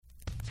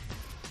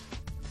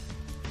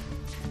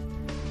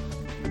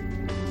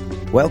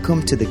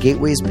Welcome to the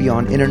Gateways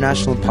Beyond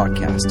International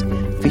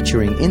podcast,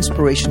 featuring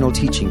inspirational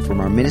teaching from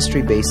our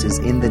ministry bases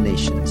in the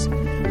nations.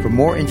 For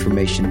more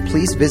information,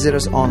 please visit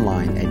us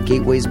online at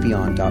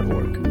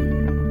gateway.beyond.org.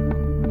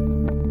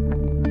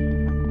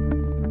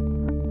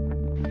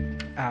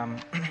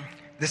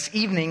 This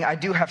evening, I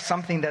do have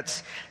something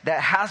that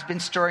has been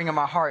stirring in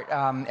my heart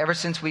ever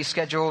since we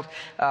scheduled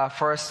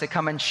for us to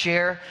come and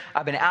share.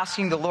 I've been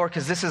asking the Lord,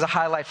 because this is a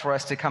highlight for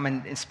us to come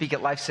and speak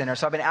at Life Center.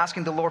 So I've been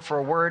asking the Lord for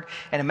a word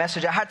and a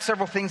message. I had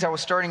several things that were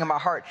stirring in my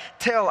heart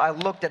till I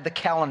looked at the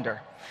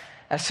calendar.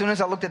 As soon as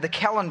I looked at the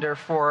calendar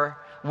for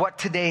what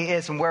today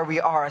is and where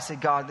we are, I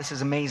said, God, this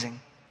is amazing.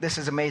 This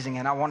is amazing.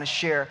 And I want to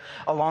share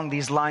along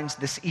these lines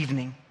this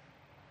evening.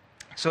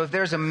 So if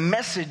there's a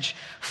message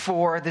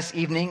for this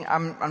evening,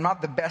 I'm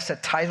not the best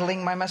at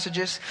titling my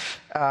messages.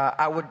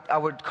 I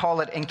would call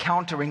it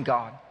Encountering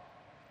God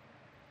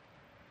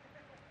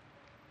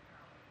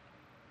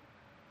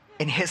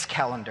in His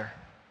calendar.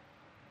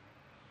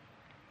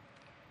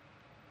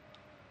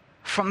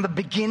 From the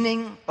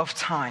beginning of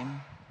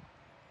time,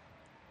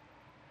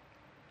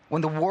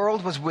 when the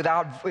world was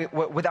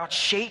without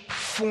shape,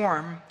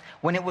 form,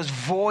 when it was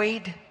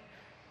void,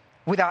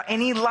 without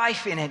any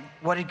life in it,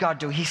 what did God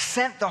do? He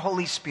sent the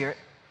Holy Spirit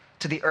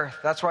to the earth.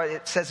 That's why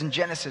it says in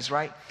Genesis,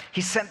 right? He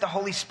sent the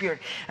Holy Spirit,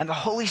 and the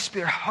Holy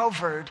Spirit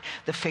hovered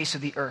the face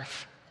of the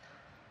earth.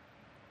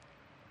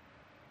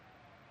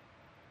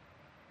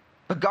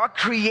 But God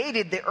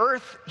created the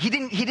earth.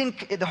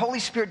 The Holy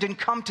Spirit didn't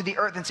come to the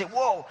earth and say,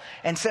 whoa,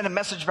 and send a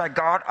message back,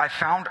 God, I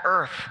found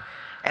earth.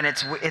 And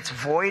it's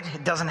void.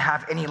 It doesn't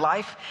have any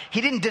life. He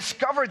didn't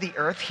discover the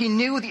earth.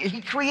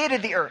 He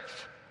created the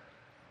earth.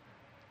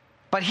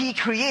 But He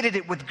created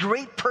it with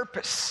great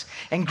purpose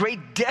and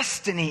great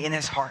destiny in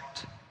His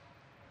heart.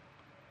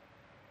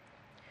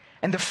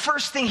 And the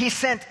first thing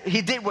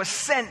He did was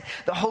send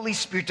the Holy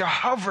Spirit to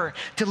hover,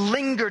 to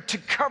linger, to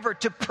cover,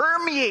 to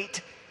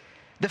permeate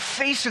the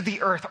face of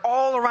the earth.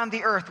 All around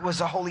the earth was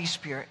the Holy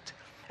Spirit.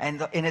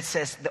 And it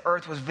says the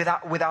earth was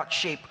without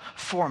shape,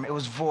 form. It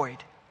was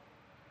void.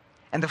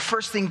 And the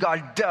first thing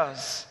God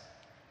does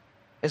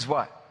is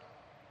what?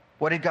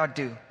 What did God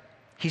do?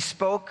 He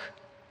spoke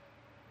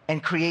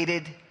and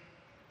created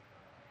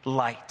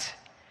light.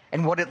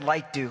 And what did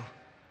light do?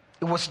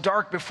 It was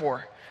dark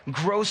before.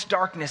 Gross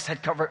darkness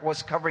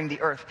was covering the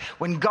earth.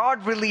 When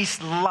God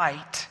released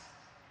light,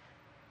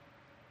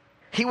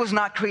 He was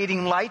not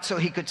creating light so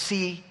He could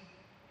see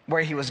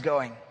where He was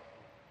going.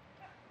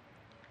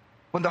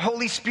 When the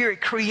Holy Spirit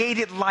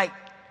created light,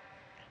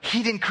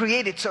 He didn't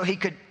create it so He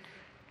could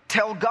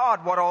tell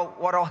God what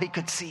all He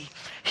could see.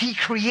 He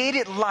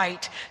created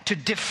light to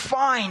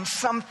define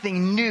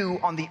something new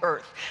on the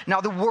earth.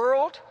 Now, the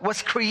world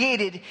was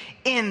created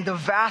in the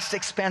vast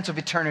expanse of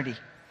eternity.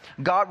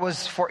 God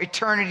was for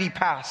eternity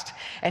past,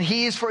 and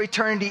He is for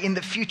eternity in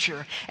the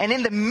future. And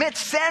in the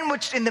midst,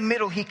 sandwiched in the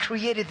middle, He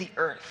created the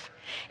earth.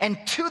 And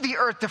to the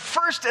earth, the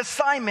first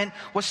assignment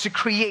was to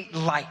create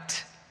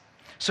light.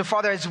 So,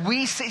 Father, as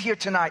we sit here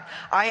tonight,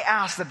 I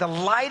ask that the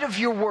light of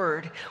your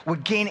word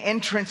would gain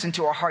entrance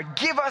into our heart.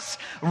 Give us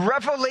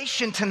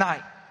revelation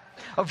tonight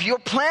of your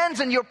plans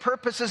and your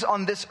purposes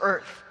on this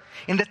earth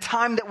in the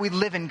time that we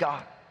live in,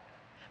 God.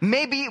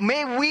 May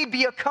we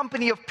be a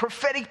company of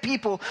prophetic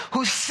people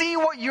who see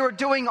what you're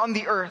doing on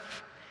the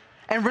earth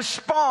and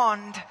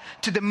respond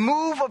to the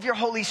move of your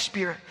Holy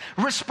Spirit.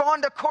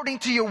 Respond according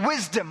to your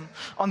wisdom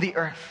on the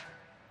earth.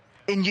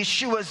 In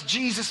Yeshua's,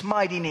 Jesus'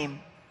 mighty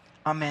name,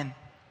 amen.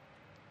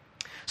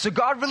 So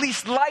God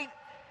released light,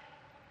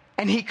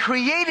 and He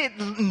created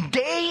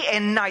day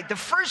and night. The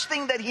first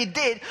thing that He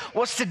did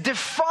was to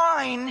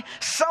define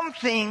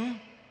something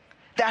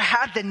that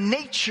had the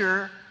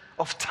nature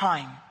of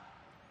time.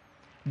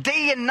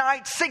 Day and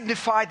night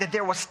signified that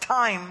there was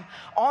time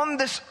on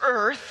this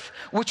earth,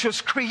 which was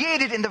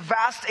created in the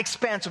vast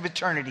expanse of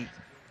eternity.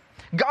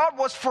 God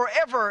was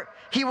forever.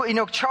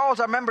 Charles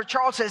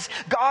says,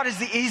 God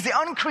He's the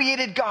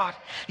uncreated God,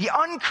 the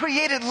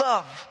uncreated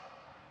love.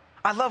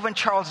 I love when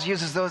Charles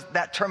uses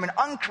that term, an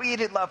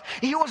uncreated love.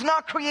 He was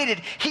not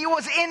created. He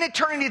was in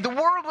eternity. The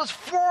world was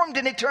formed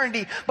in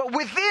eternity. But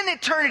within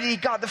eternity,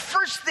 God, the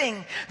first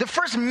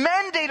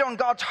mandate on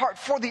God's heart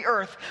for the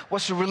earth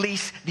was to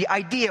release the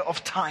idea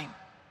of time.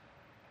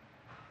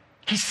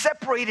 He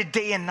separated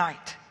day and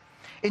night.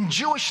 In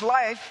Jewish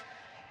life,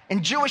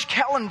 in Jewish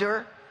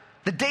calendar,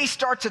 the day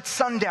starts at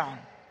sundown.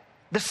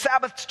 The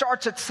Sabbath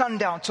starts at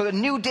sundown, so the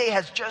new day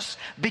has just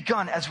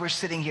begun as we're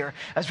sitting here.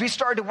 As we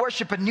start to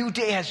worship, a new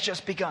day has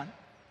just begun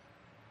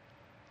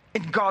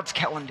in God's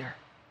calendar.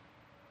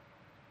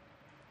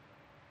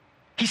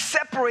 He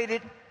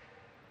separated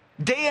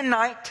day and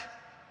night,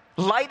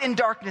 light and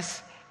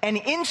darkness, and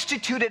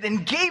instituted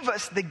and gave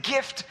us the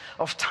gift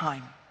of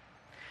time.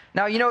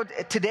 Now,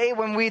 today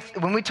when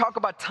we talk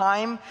about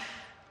time,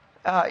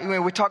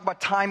 We talk about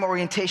time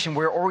orientation.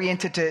 We're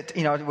oriented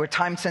to, we're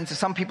time sensitive.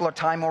 Some people are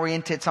time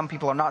oriented. Some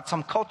people are not.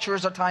 Some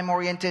cultures are time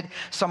oriented.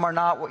 Some are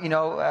not.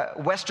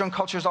 Western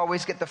cultures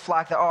always get the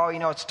flack that,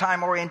 it's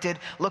time oriented.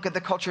 Look at the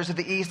cultures of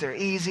the East. They're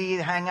easy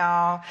to hang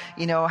out.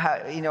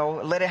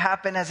 Let it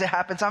happen as it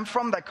happens. I'm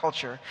from that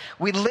culture.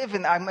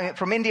 I'm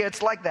from India.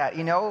 It's like that.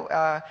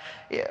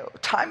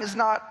 Time is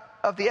not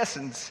of the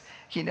essence.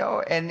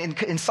 And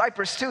in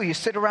Cyprus too, you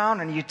sit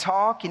around and you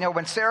talk.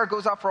 When Sarah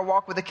goes out for a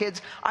walk with the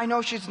kids, I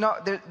know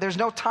there's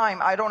no time.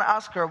 I don't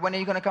ask her, when are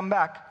you going to come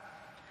back?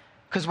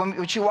 Because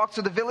when she walks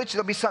through the village,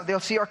 they'll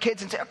see our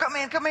kids and say,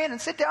 come in and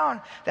sit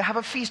down. They have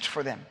a feast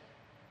for them.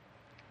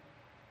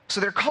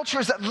 So there are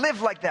cultures that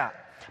live like that.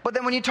 But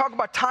then when you talk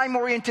about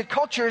time-oriented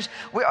cultures,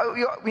 we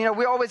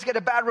always get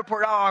a bad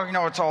report.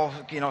 It's all,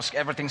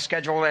 everything's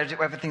scheduled,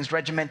 everything's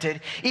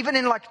regimented. Even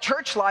in like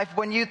church life,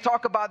 when you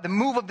talk about the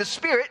move of the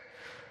Spirit,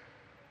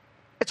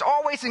 it's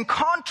always in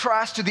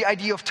contrast to the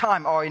idea of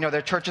time. There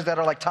are churches that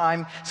are like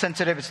time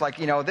sensitive. It's like,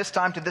 this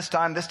time to this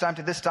time, this time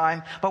to this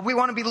time. But we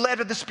want to be led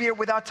of the Spirit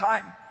without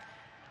time.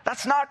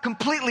 That's not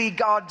completely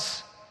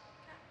God's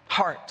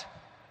heart.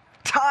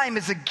 Time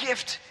is a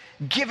gift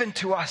given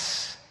to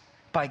us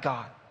by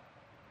God.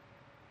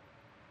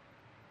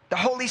 The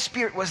Holy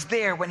Spirit was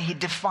there when He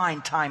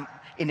defined time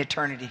in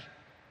eternity.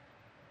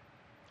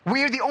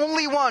 We are the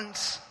only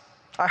ones.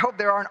 I hope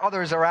there aren't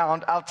others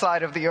around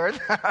outside of the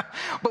earth.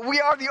 But we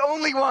are the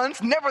only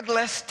ones,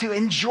 nevertheless, to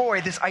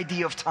enjoy this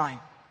idea of time.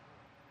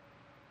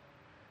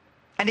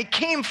 And it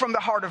came from the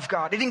heart of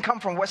God. It didn't come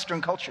from Western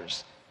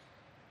cultures.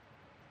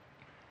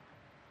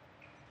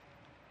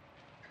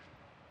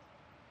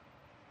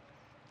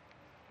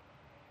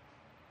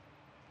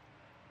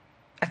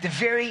 At the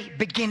very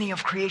beginning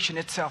of creation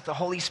itself, the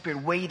Holy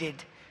Spirit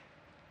waited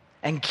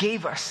and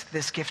gave us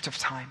this gift of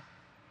time.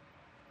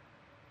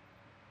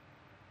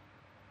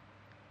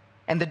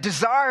 And the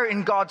desire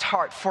in God's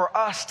heart for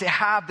us to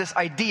have this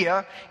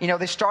idea,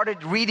 they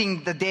started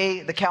reading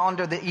the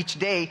calendar each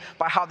day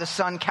by how the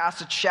sun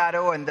casts its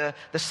shadow and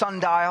the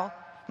sundial.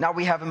 Now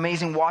we have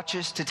amazing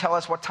watches to tell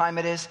us what time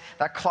it is.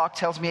 That clock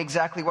tells me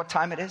exactly what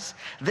time it is.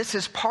 This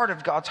is part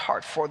of God's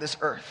heart for this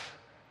earth.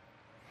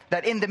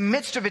 That in the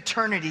midst of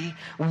eternity,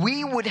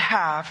 we would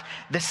have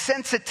the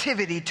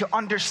sensitivity to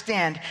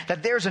understand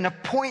that there's an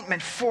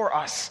appointment for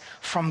us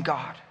from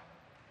God.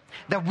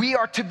 That we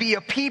are to be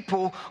a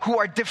people who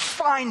are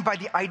defined by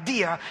the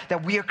idea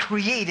that we are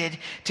created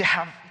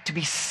to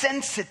be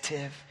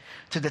sensitive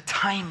to the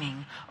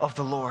timing of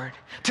the Lord.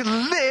 To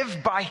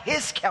live by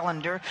His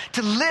calendar,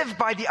 to live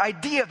by the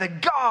idea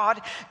that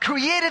God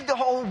created the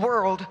whole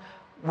world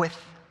with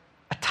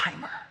a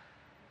timer.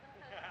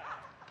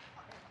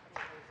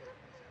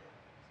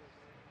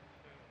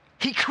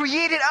 He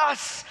created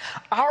us,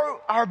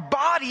 our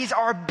bodies,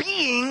 our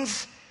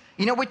beings.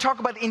 We talk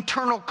about the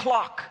internal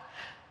clock.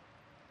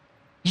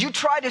 You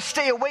try to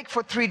stay awake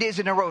for 3 days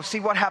in a row.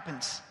 See what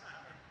happens.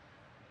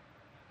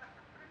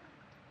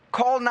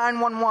 Call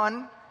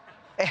 911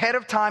 ahead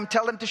of time.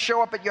 Tell them to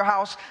show up at your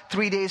house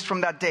 3 days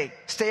from that day.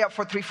 Stay up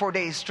for 3-4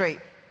 days straight.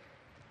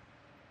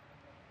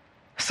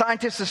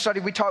 Scientists have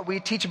studied, we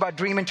teach about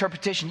dream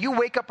interpretation. You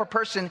wake up a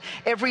person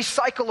every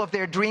cycle of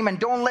their dream and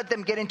don't let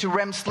them get into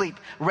REM sleep.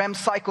 REM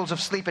cycles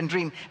of sleep and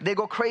dream. They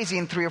go crazy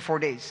in 3 or 4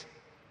 days.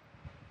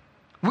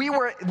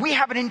 We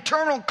have an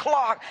internal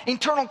clock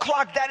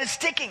that is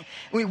ticking.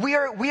 We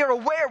are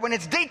aware when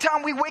it's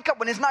daytime we wake up,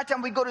 when it's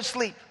nighttime we go to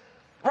sleep.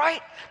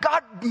 Right?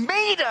 God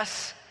made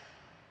us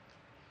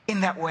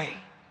in that way.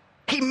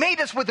 He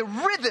made us with a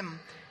rhythm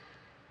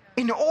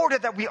in order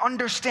that we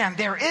understand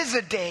there is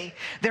a day,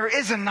 there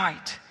is a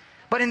night.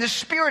 But in the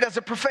Spirit, as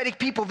a prophetic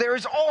people, there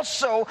is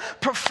also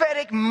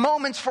prophetic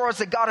moments for us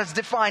that God has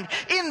defined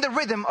in the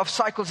rhythm of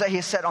cycles that He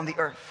has set on the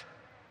earth.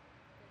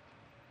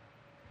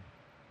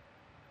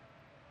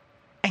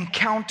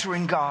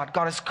 Encountering God.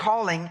 God is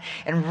calling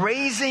and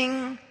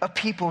raising a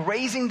people,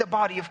 raising the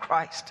body of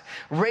Christ,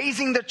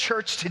 raising the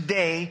church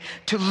today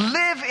to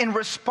live in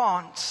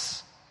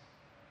response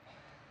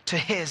to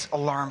His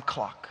alarm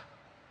clock.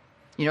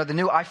 The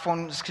new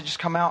iPhones could just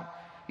come out.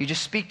 You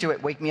just speak to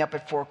it, wake me up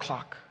at 4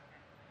 o'clock.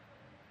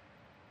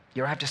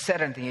 You don't have to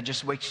set anything. It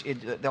just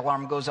the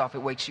alarm goes off, it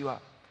wakes you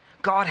up.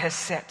 God has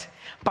set,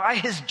 by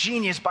His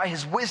genius, by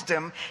His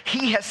wisdom,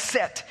 He has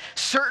set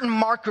certain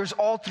markers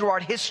all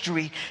throughout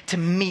history to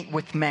meet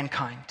with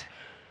mankind.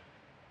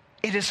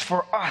 It is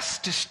for us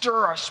to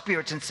stir our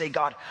spirits and say,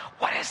 God,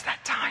 what is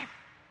that time?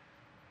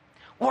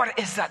 What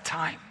is that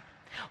time?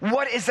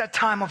 What is that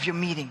time of your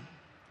meeting?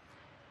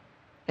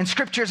 In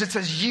scriptures it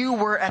says, you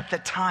were at the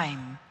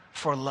time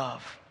for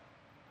love.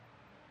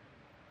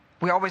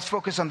 We always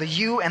focus on the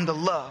you and the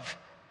love,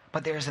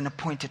 but there's an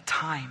appointed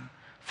time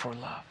for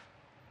love.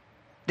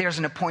 There's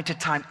an appointed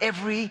time.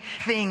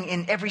 Everything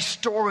in every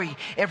story,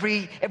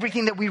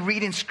 everything that we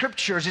read in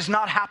scriptures is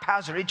not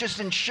haphazard. It just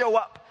didn't show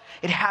up.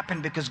 It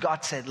happened because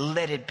God said,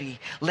 let it be.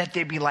 Let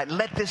there be light.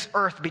 Let this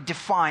earth be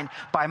defined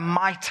by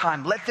my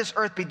time. Let this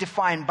earth be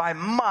defined by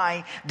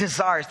my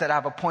desires that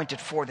I've appointed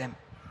for them.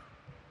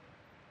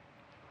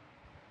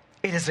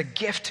 It is a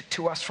gift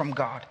to us from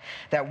God,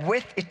 that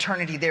with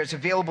eternity there's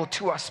available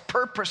to us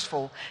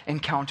purposeful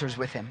encounters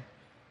with him.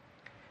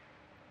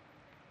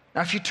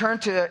 Now, if you turn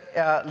to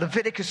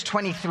Leviticus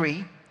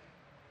 23,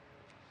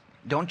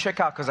 don't check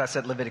out because I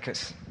said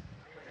Leviticus.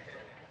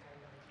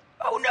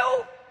 Oh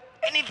no,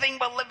 anything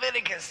but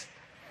Leviticus.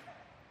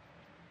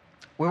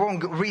 We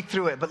won't read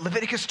through it, but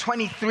Leviticus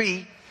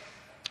 23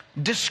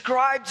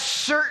 describes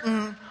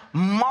certain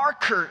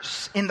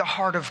markers in the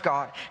heart of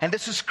God. And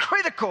this is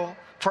critical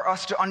for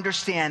us to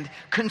understand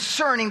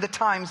concerning the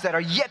times that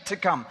are yet to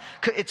come.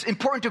 It's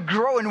important to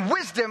grow in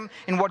wisdom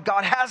in what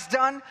God has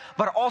done,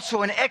 but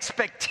also an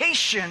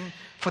expectation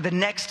for the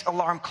next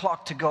alarm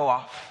clock to go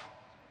off.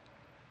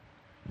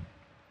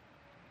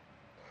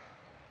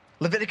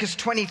 Leviticus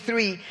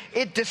 23,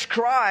 it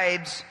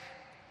describes,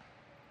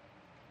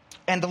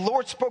 and the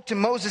Lord spoke to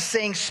Moses,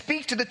 saying,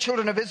 speak to the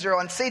children of Israel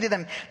and say to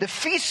them, the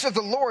feasts of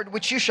the Lord,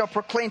 which you shall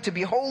proclaim to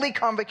be holy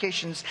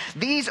convocations,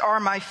 these are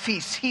my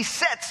feasts. He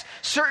sets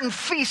certain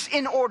feasts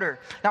in order.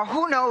 Now,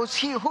 who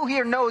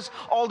here knows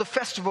all the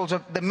festivals,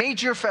 of the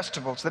major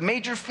festivals, the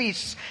major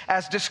feasts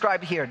as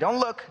described here? Don't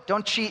look,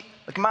 don't cheat,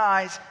 look at my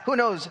eyes. Who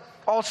knows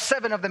all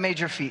 7 of the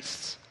major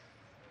feasts?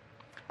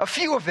 A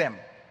few of them.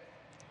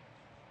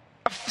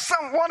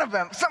 One of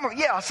them.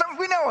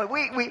 We know it.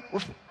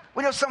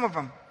 We know some of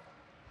them.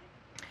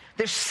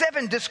 There's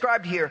 7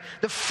 described here.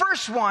 The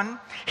first one,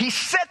 he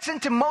sets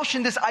into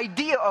motion this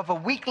idea of a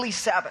weekly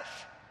Sabbath.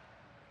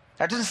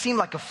 That doesn't seem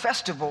like a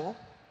festival.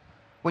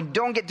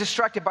 Don't get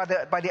distracted by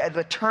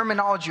the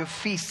terminology of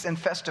feasts and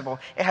festival.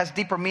 It has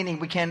deeper meaning.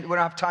 We don't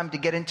have time to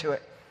get into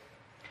it.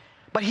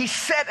 But he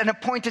set an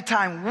appointed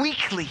time,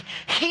 weekly.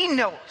 He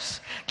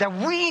knows that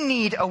we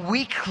need a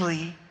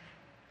weekly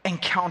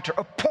encounter,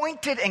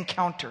 appointed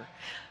encounter.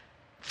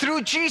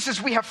 Through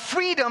Jesus, we have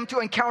freedom to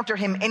encounter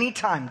him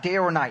anytime, day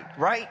or night,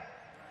 right?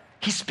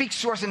 He speaks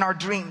to us in our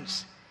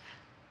dreams.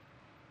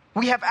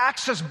 We have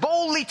access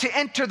boldly to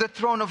enter the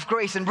throne of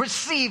grace and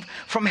receive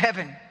from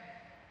heaven.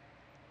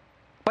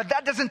 But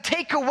that doesn't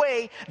take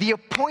away the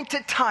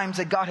appointed times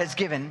that God has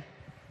given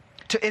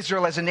to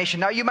Israel as a nation.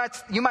 Now you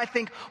might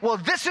think, well,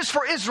 this is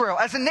for Israel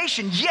as a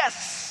nation.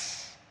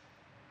 Yes.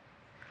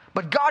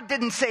 But God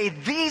didn't say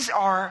these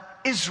are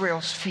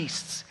Israel's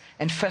feasts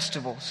and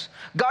festivals.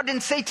 God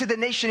didn't say to the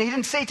nation, he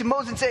didn't say to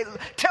Moses, say,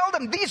 tell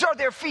them these are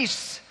their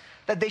feasts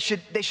that they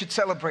should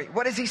celebrate.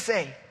 What does he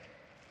say?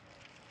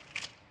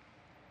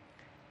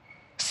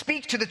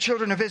 Speak to the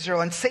children of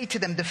Israel and say to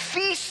them, the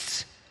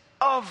feasts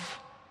of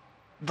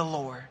the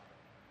Lord,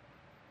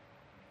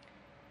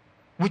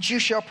 which you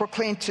shall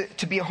proclaim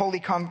to be a holy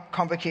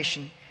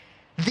convocation.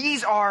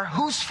 These are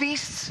whose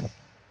feasts?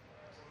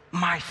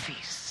 My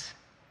feasts.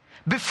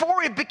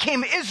 Before it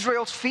became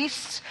Israel's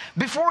feasts,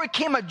 before it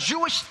became a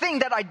Jewish thing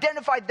that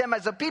identified them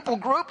as a people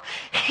group,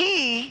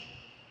 he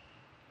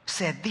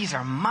said, these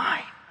are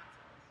mine.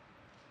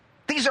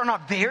 These are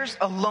not theirs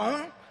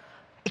alone.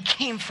 It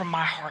came from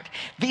my heart.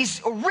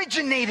 These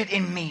originated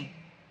in me.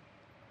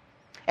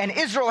 And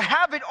Israel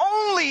have it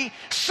only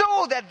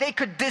so that they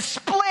could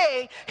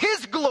display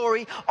his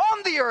glory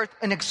on the earth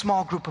in a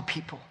small group of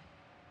people.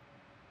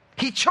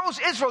 He chose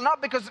Israel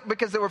not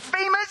because they were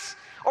famous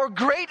or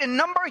great in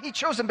number. He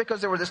chose them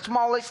because they were the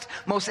smallest,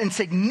 most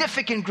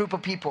insignificant group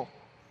of people.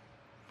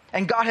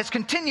 And God has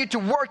continued to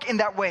work in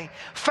that way.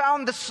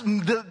 Found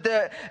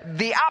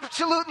the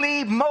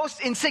absolutely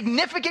most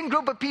insignificant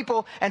group of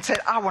people and said,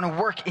 I want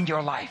to work in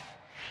your life.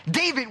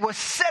 David was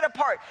set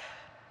apart.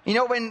 You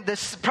know, when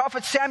the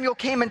prophet Samuel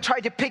came and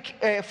tried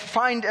to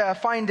find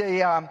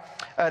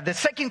the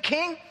second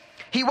king,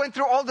 he went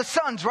through all the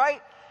sons,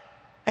 right?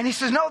 And he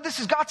says,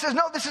 God says,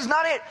 no, this is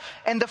not it.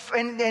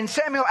 And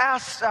Samuel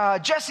asks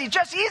Jesse,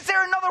 is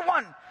there another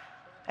one?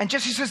 And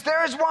Jesse says,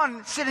 there is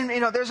one sitting,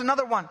 there's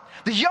another one.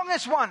 The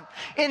youngest one.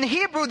 In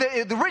Hebrew,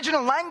 the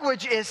original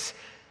language is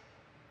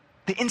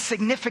the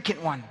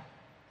insignificant one.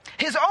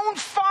 His own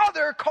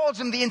father calls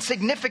him the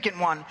insignificant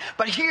one.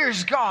 But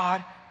here's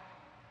God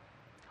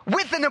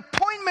with an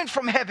appointment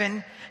from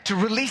heaven to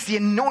release the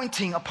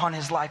anointing upon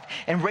his life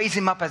and raise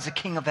him up as the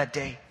king of that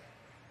day.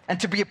 And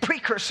to be a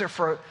precursor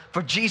for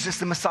Jesus,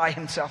 the Messiah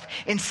himself.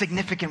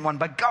 Insignificant one.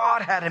 But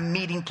God had a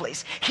meeting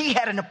place. He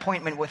had an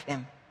appointment with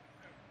him.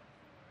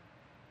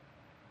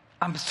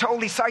 I'm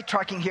totally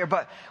sidetracking here,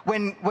 but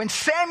when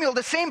Samuel,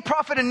 the same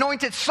prophet,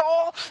 anointed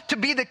Saul to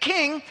be the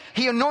king,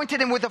 he anointed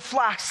him with a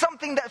flask,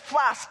 something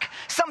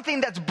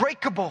that's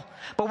breakable.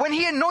 But when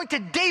he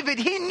anointed David,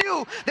 he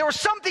knew there was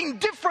something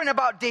different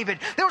about David.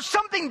 There was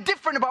something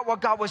different about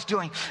what God was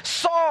doing.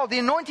 Saul, the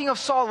anointing of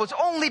Saul was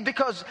only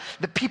because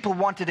the people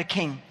wanted a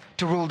king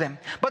to rule them.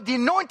 But the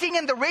anointing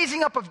and the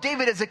raising up of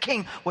David as a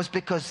king was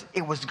because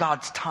it was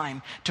God's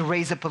time to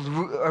raise up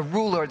a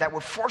ruler that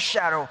would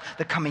foreshadow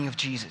the coming of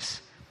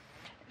Jesus.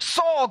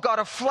 Saul got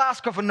a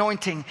flask of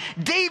anointing.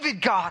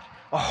 David got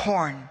a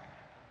horn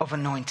of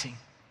anointing.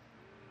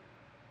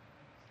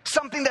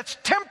 Something that's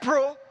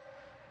temporal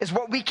is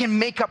what we can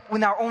make up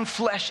with our own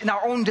flesh and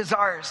our own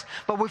desires.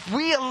 But if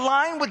we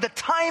align with the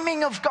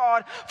timing of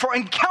God for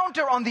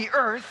encounter on the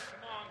earth,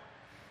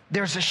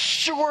 there's a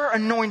sure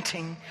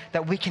anointing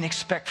that we can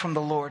expect from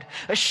the Lord.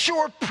 A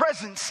sure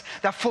presence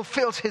that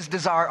fulfills his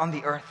desire on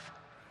the earth.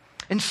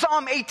 In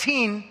Psalm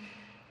 18,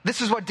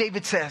 this is what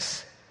David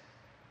says.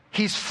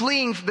 He's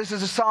fleeing. This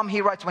is a psalm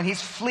he writes when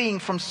he's fleeing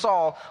from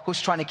Saul,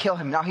 who's trying to kill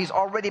him. Now he's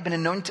already been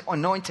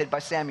anointed by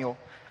Samuel.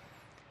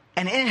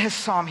 And in his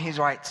psalm he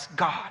writes,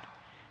 God,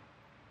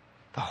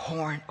 the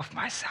horn of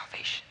my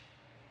salvation.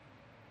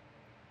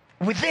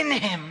 Within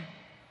him,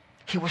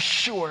 he was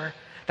sure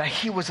that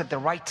he was at the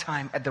right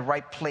time, at the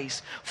right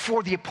place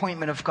for the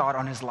appointment of God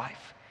on his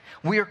life.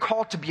 We are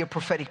called to be a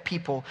prophetic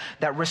people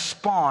that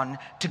respond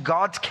to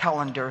God's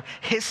calendar,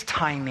 his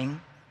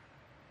timing.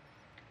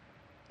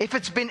 If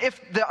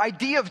the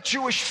idea of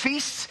Jewish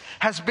feasts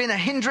has been a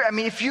hindrance,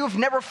 if you've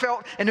never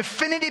felt an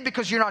affinity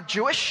because you're not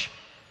Jewish,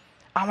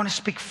 I want to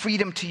speak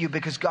freedom to you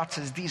because God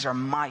says, these are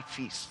my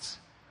feasts.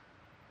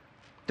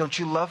 Don't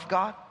you love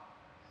God?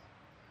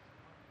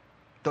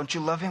 Don't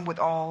you love him with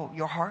all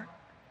your heart?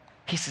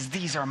 He says,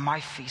 these are my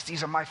feasts.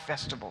 These are my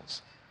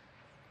festivals.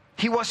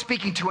 He was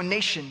speaking to a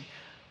nation,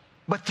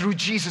 but through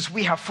Jesus,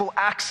 we have full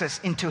access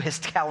into his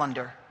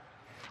calendar.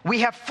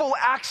 We have full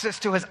access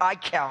to his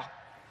iCal.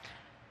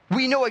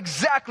 We know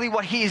exactly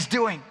what he is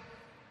doing.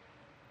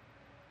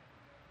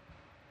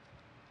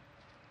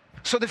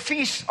 So the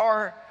feasts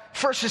are,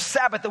 first is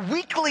Sabbath, a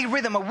weekly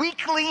rhythm, a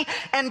weekly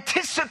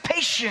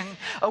anticipation,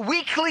 a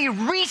weekly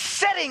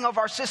resetting of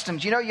our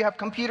systems. You know, you have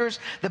computers,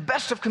 the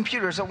best of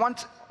computers. At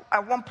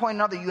one point or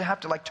another, you have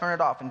to turn it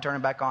off and turn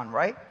it back on,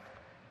 right?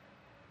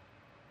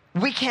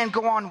 We can't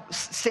go on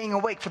staying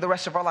awake for the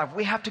rest of our life.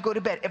 We have to go to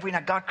bed every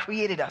night. God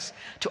created us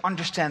to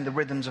understand the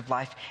rhythms of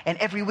life. And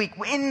every week,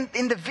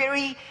 in the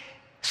very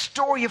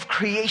story of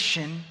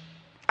creation,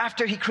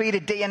 after he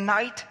created day and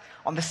night,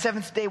 on the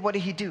seventh day, what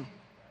did he do?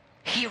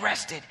 He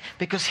rested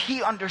because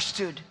he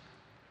understood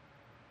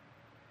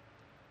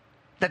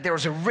that there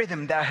was a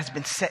rhythm that has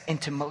been set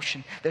into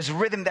motion. There's a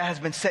rhythm that has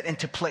been set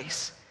into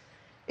place.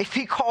 If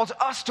he calls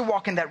us to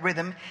walk in that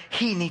rhythm,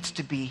 he needs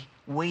to be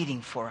waiting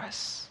for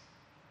us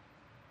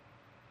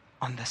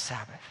on the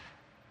Sabbath.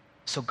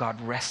 So God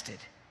rested.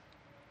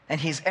 And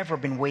he's ever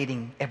been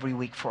waiting every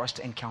week for us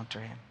to encounter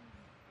him.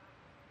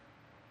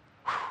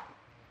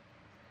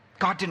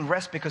 God didn't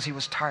rest because he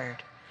was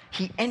tired.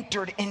 He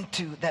entered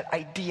into that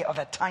idea of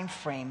that time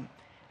frame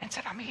and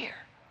said, I'm here.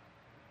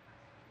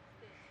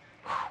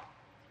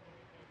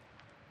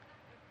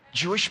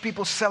 Jewish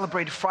people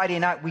celebrate Friday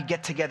night. We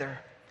get together.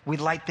 We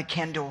light the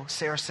candle.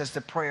 Sarah says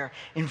the prayer,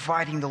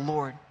 inviting the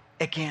Lord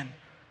again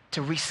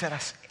to reset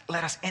us.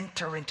 Let us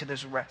enter into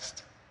this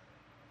rest.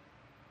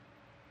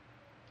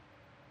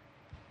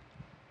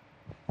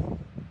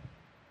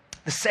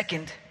 The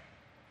second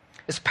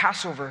is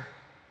Passover,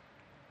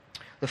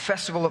 the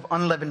festival of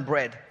unleavened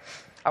bread.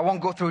 I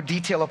won't go through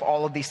detail of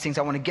all of these things.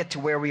 I want to get to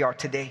where we are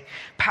today.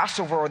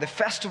 Passover, or the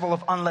festival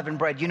of unleavened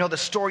bread. You know the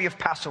story of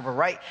Passover,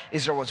 right?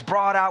 Israel was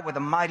brought out with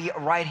the mighty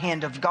right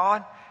hand of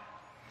God.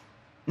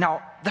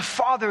 Now, the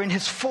Father in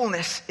his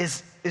fullness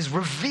is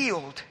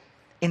revealed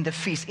in the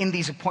feast, in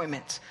these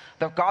appointments.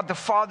 That God the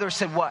Father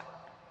said what?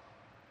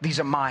 These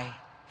are my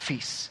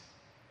feasts.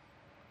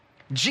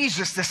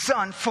 Jesus the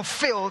Son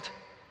fulfilled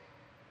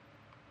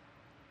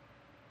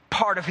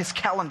part of his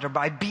calendar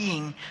by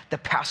being the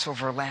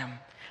Passover lamb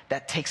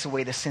that takes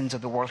away the sins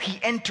of the world. He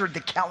entered the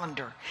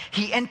calendar.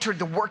 He entered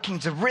the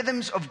workings, the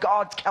rhythms of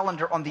God's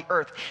calendar on the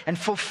earth and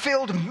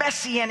fulfilled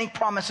messianic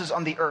promises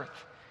on the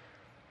earth.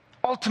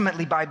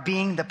 Ultimately by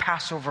being the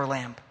Passover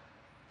lamb.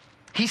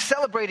 He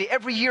celebrated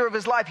every year of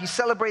his life. He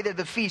celebrated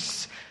the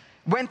feasts,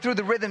 went through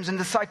the rhythms and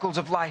the cycles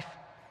of life.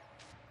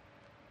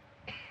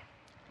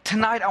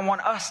 Tonight I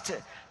want us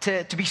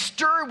to be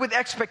stirred with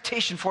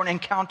expectation for an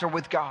encounter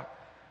with God.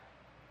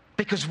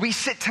 Because we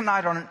sit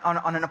tonight on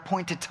an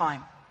appointed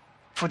time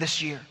for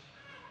this year.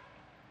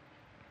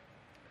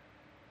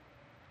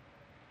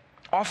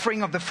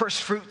 Offering of the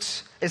first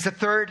fruits is a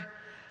third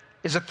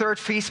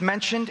feast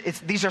mentioned.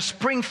 These are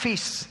spring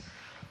feasts.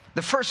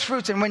 The first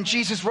fruits, and when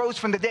Jesus rose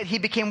from the dead, he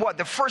became what?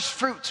 The first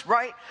fruits,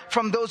 right?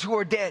 From those who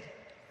are dead.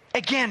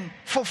 Again,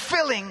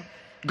 fulfilling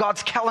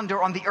God's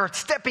calendar on the earth.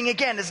 Stepping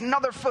again as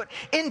another foot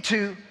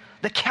into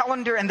the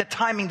calendar and the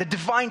timing, the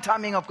divine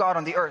timing of God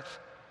on the earth.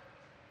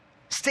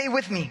 Stay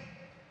with me.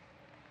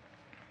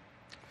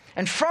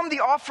 And from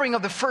the offering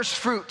of the first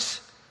fruits,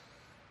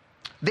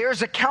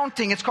 there's a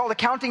counting. It's called a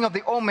counting of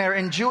the Omer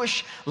in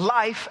Jewish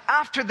life.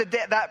 After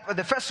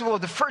the festival of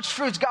the first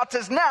fruits, God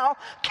says, now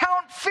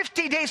count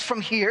 50 days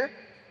from here.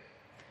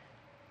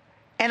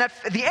 And at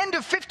the end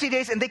of 50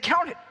 days, and they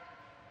count it.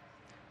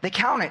 They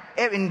count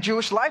it. In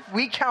Jewish life,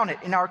 we count it.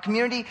 In our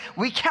community,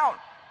 we count.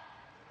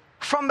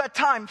 From that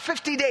time,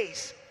 50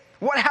 days.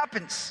 What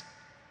happens?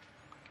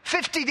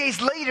 50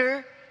 days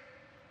later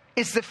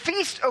is the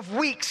Feast of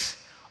Weeks,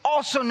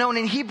 also known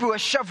in Hebrew as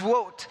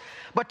Shavuot.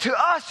 But to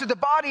us, to the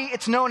body,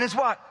 it's known as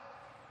what?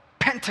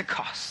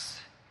 Pentecost.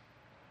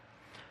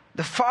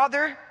 The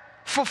Father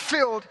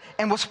fulfilled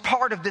and was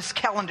part of this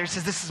calendar. He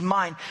says, this is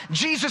mine.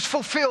 Jesus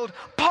fulfilled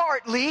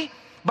partly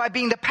by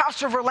being the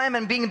Passover lamb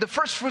and being the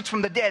first fruits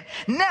from the dead.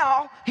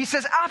 Now, he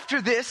says,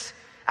 after this,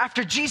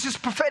 after Jesus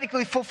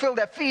prophetically fulfilled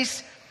that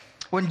feast,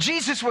 when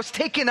Jesus was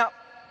taken up,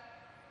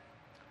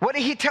 what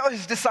did he tell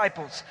his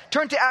disciples?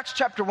 Turn to Acts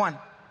chapter 1.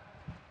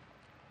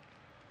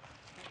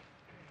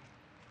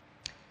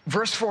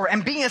 Verse 4,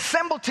 and being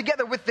assembled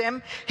together with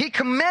them, he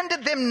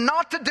commanded them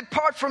not to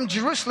depart from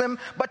Jerusalem,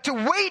 but to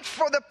wait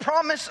for the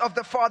promise of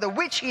the Father,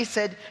 which he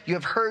said, you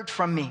have heard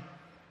from me.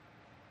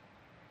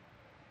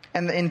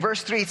 And in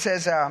verse 3 it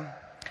says,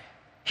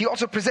 he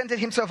also presented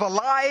himself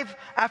alive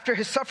after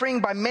his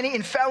suffering by many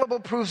infallible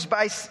proofs,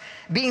 by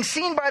being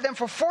seen by them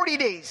for 40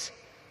 days.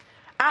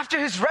 After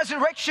his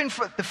resurrection,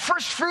 for the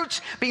first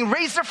fruits, being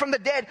raised up from the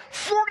dead,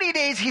 40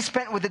 days he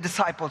spent with the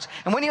disciples.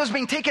 And when he was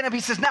being taken up, he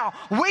says, now,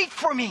 wait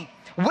for me.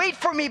 Wait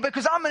for me,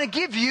 because I'm going to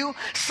give you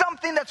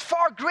something that's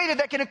far greater,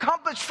 that can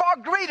accomplish far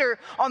greater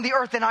on the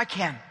earth than I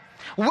can.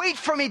 Wait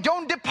for me.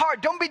 Don't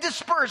depart. Don't be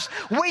dispersed.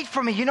 Wait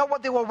for me. You know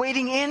what they were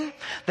waiting in?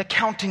 The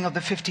counting of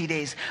the 50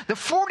 days. The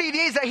 40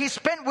 days that he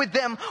spent with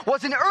them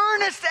was an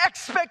earnest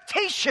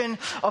expectation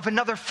of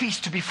another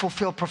feast to be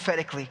fulfilled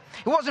prophetically.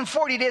 It wasn't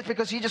 40 days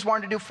because he just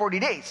wanted to do 40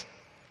 days.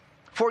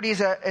 40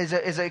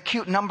 is a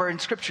cute number in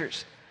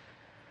scriptures.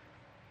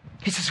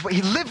 He says,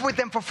 he lived with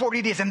them for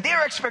 40 days, and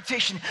their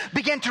expectation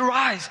began to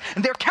rise.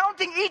 And they're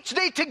counting each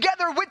day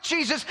together with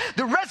Jesus,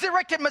 the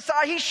resurrected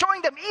Messiah. He's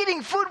showing them,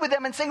 eating food with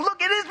them and saying,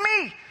 look, it is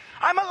me.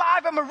 I'm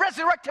alive. I'm a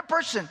resurrected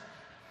person.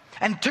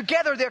 And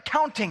together they're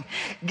counting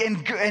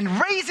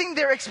and raising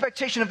their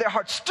expectation of their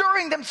hearts,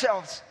 stirring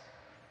themselves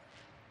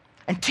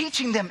and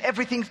teaching them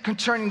everything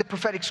concerning the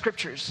prophetic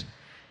scriptures.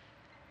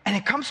 And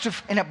it comes to,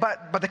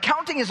 but the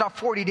counting is not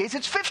 40 days,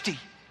 it's 50.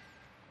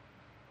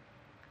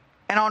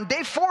 And on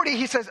day 40,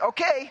 he says,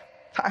 okay,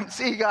 time to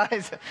see you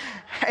guys.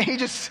 And he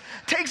just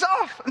takes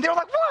off. And they're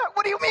like, what?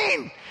 What do you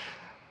mean?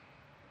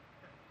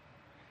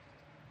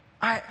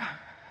 And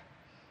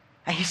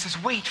he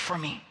says, wait for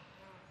me.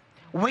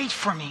 Wait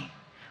for me.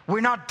 We're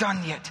not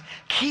done yet.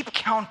 Keep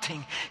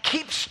counting.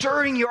 Keep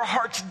stirring your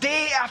hearts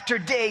day after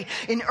day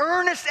in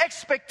earnest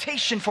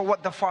expectation for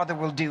what the Father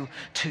will do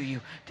to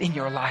you in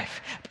your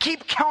life.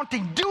 Keep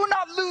counting. Do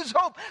not lose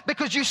hope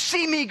because you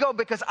see me go,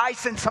 because I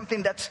send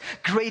something that's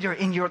greater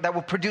that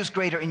will produce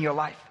greater in your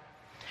life.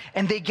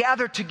 And they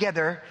gathered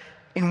together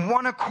in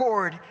one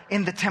accord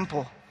in the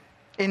temple,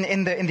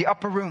 in the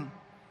upper room,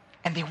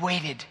 and they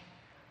waited.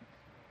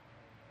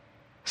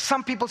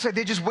 Some people say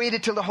they just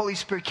waited till the Holy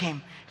Spirit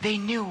came. They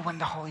knew when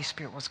the Holy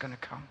Spirit was going to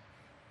come.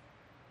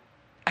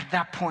 At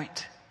that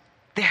point,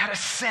 they had a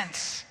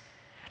sense.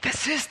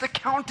 This is the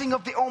counting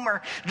of the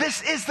Omer.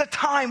 This is the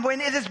time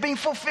when it is being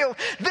fulfilled.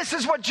 This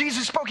is what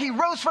Jesus spoke. He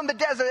rose from the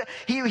desert.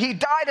 He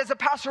died as a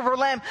Passover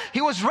lamb.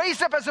 He was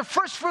raised up as the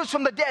first fruits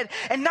from the dead.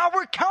 And now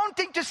we're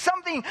counting to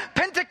something,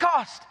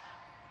 Pentecost.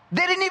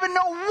 They didn't even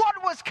know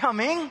what was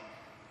coming,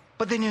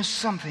 but they knew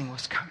something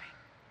was coming.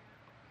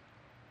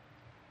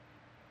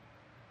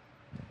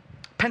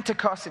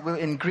 Pentecost,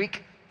 in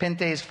Greek,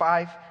 pente is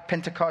 5.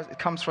 Pentecost, it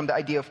comes from the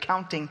idea of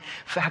counting,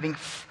 for having,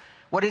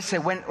 what does it say?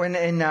 When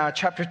in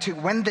chapter 2,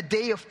 when the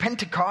day of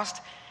Pentecost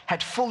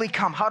had fully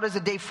come. How does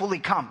the day fully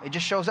come? It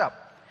just shows up.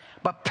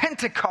 But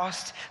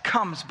Pentecost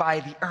comes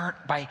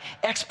by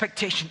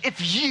expectation.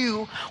 If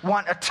you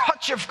want a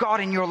touch of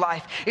God in your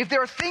life, if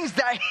there are things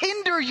that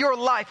hinder your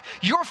life,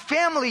 your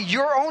family,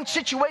 your own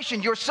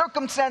situation, your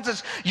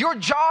circumstances, your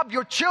job,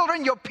 your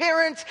children, your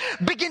parents,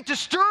 begin to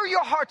stir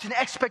your hearts in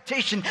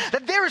expectation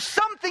that there is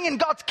something in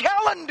God's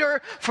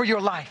calendar for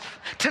your life.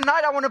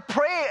 Tonight I want to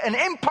pray an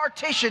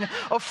impartation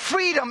of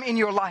freedom in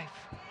your life.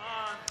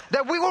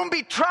 That we won't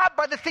be trapped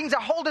by the things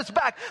that hold us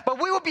back, but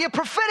we will be a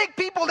prophetic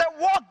people that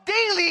walk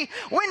daily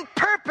with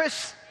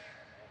purpose,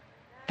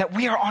 that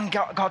we are on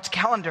God's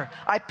calendar.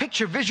 I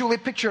visually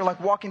picture like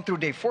walking through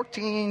day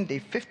 14, day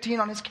 15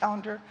 on his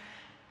calendar.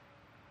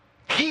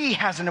 He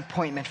has an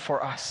appointment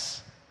for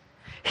us.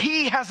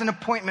 He has an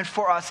appointment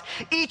for us.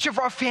 Each of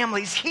our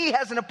families, he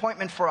has an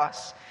appointment for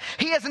us.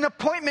 He has an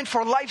appointment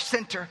for Life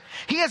Center.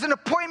 He has an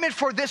appointment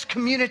for this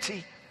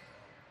community.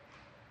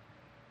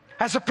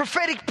 As a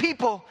prophetic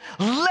people,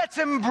 let's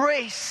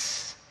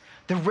embrace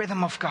the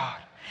rhythm of God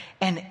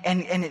and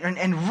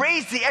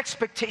raise the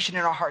expectation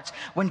in our hearts.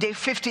 When day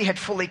 50 had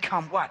fully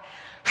come, what?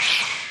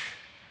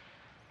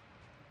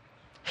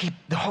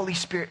 The Holy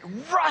Spirit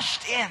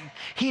rushed in.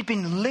 He had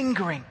been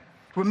lingering.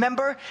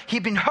 Remember,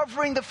 he'd been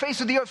hovering the face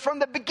of the earth from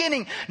the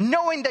beginning,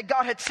 knowing that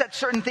God had set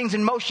certain things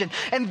in motion.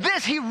 And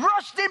he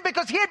rushed in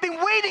because he had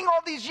been waiting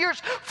all these years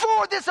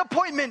for this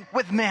appointment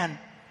with man.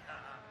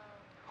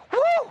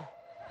 Woo!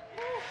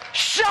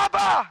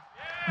 Shabbat!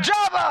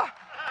 Jabba!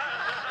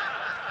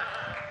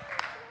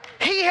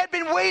 He had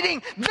been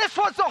waiting. This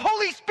was the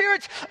Holy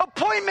Spirit's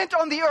appointment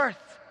on the earth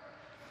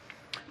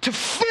to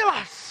fill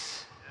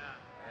us.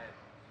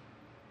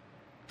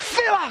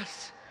 Fill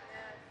us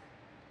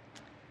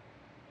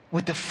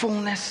with the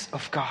fullness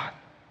of God.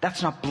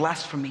 That's not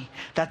blasphemy.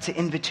 That's an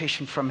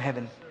invitation from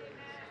heaven.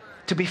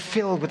 To be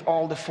filled with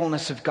all the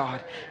fullness of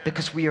God,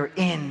 because we are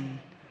in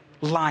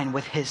line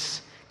with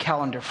his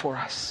calendar for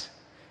us.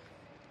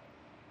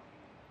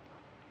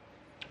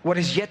 What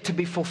is yet to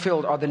be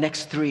fulfilled are the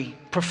next 3.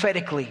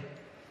 Prophetically,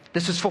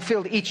 This is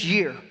fulfilled each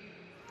year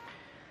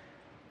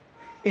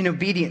in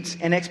obedience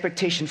and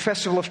expectation.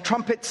 Festival of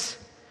Trumpets.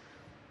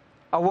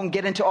 I won't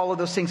get into all of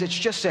those things. It's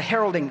just a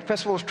heralding.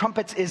 Festival of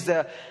Trumpets is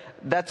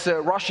that's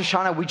Rosh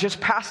Hashanah. We just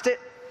passed it.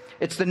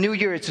 It's the new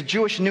year. It's a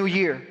Jewish new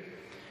year.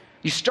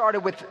 You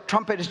started with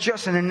trumpet is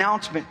just an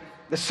announcement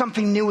that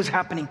something new is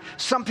happening.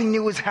 Something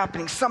new is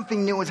happening.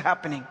 Something new is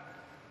happening.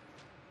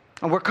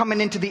 And we're coming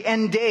into the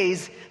end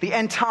days, the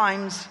end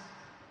times.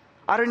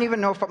 I don't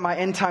even know if my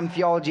end time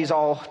theology is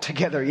all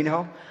together,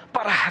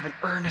 but I have an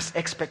earnest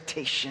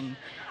expectation,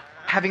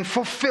 having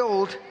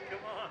fulfilled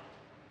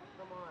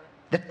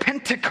the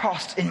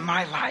Pentecost in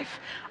my life.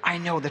 I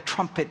know the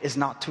trumpet is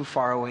not too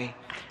far away,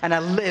 and I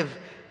live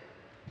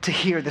to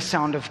hear the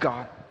sound of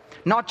God.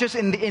 Not just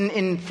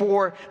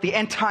for the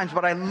end times,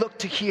 but I look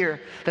to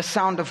hear the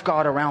sound of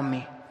God around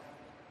me.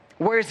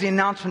 Where is the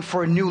announcement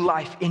for a new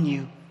life in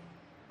you?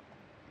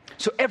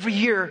 So every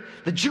year,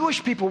 the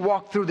Jewish people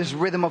walk through this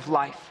rhythm of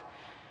life.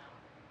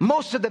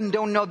 Most of them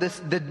don't know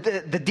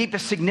the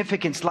deepest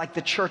significance like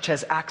the church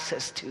has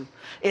access to.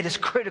 It is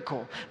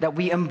critical that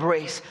we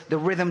embrace the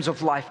rhythms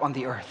of life on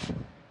the earth,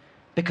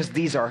 because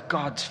these are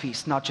God's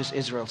feasts, not just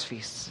Israel's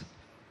feasts.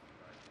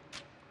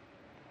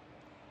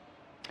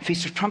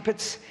 Feast of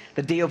Trumpets,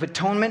 the Day of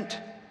Atonement.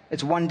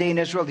 It's one day in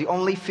Israel, the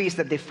only feast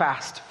that they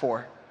fast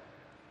for.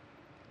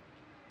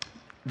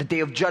 The Day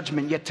of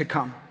Judgment yet to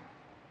come.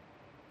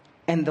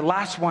 And the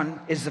last one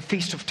is the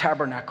Feast of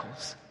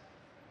Tabernacles.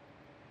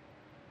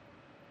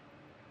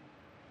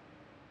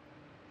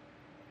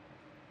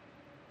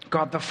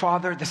 God the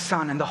Father, the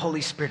Son, and the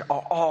Holy Spirit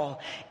are all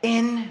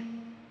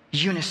in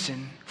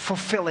unison,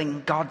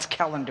 fulfilling God's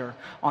calendar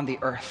on the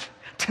earth.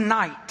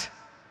 Tonight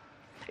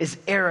is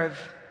Erev,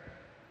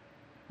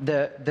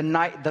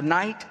 the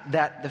night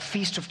that the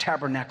Feast of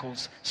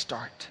Tabernacles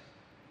start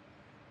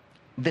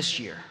this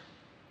year.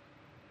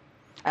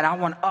 And I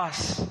want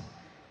us,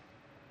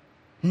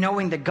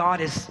 knowing that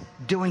God is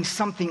doing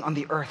something on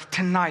the earth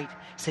tonight,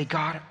 say,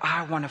 God,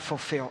 I want to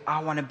fulfill.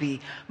 I want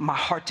my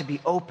heart to be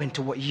open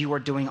to what you are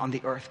doing on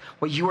the earth,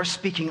 what you are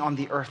speaking on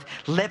the earth.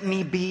 Let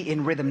me be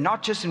in rhythm,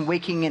 not just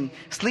in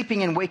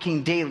sleeping and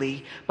waking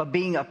daily, but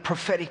being a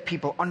prophetic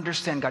people.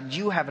 Understand, God,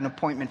 you have an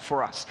appointment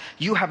for us.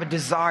 You have a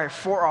desire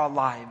for our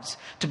lives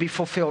to be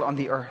fulfilled on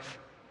the earth.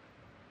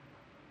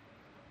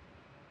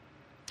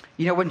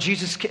 When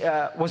Jesus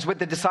was with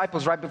the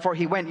disciples right before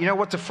he went,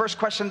 what's the first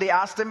question they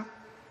asked him?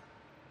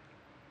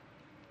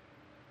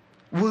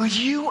 Will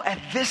you at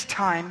this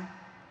time,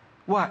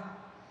 what?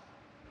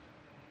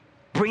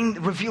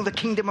 Reveal the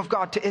kingdom of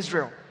God to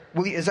Israel?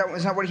 Is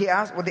that what he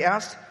asked? What they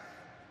asked?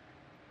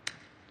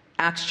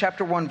 Acts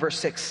chapter 1, verse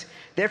 6.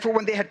 Therefore,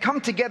 when they had come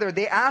together,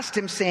 they asked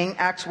him, saying,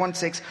 Acts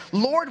 1:6,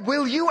 Lord,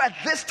 will you at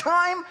this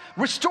time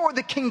restore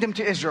the kingdom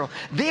to Israel?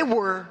 They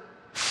were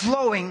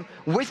flowing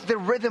with the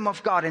rhythm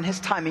of God and his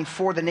timing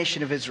for the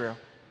nation of Israel.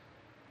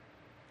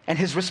 And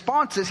his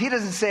response is, he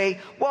doesn't say,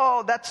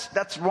 well,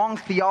 that's wrong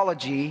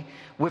theology.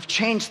 We've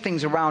changed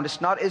things around. It's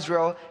not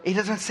Israel. He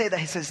doesn't say that.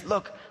 He says,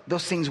 look,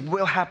 those things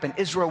will happen.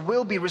 Israel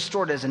will be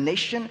restored as a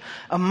nation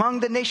among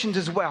the nations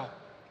as well.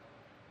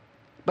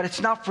 But it's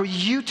not for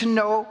you to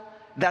know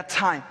that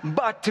time,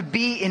 but to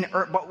be in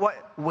earth. But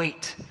what?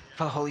 Wait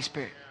for the Holy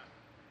Spirit.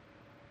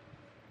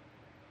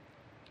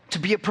 To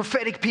be a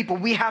prophetic people,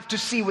 we have to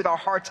see with our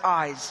heart's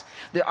eyes,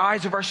 the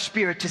eyes of our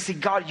spirit, to see,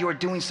 God, you are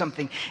doing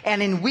something.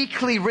 And in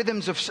weekly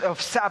rhythms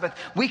of Sabbath,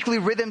 weekly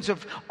rhythms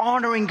of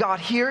honoring God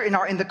here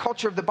in the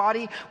culture of the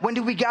body, when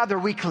do we gather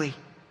weekly?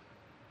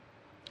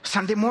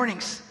 Sunday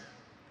mornings,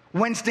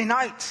 Wednesday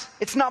nights.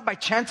 It's not by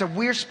chance that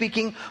we're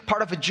speaking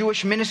part of a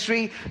Jewish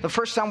ministry. The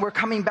first time we're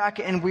coming back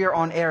and we're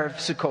on Erev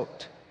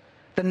Sukkot.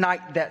 The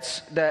night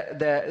that's,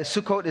 the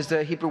Sukkot is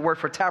the Hebrew word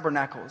for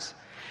tabernacles.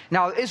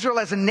 Now, Israel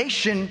as a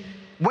nation,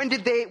 when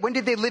did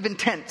they live in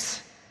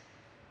tents?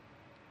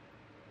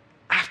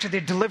 After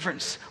their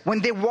deliverance. When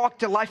they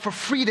walked a life of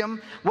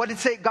freedom, what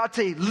did God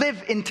say?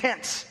 Live in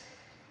tents.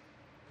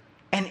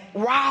 And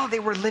while they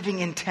were living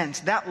in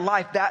tents, that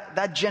life,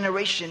 that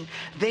generation,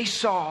 they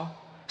saw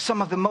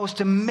some of the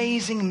most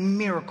amazing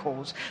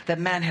miracles that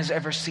man has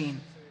ever seen.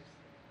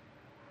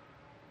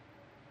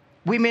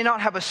 We may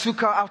not have a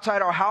sukkah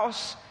outside our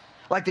house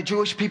like the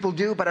Jewish people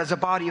do, but as a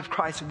body of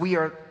Christ, we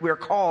are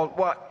called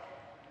what?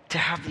 To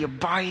have the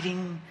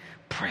abiding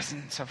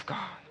presence of God.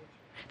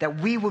 That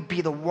we would be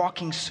the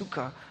walking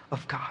sukkah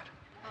of God.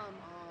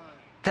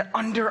 That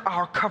under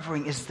our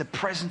covering is the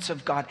presence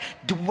of God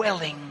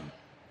dwelling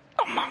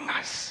among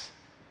us.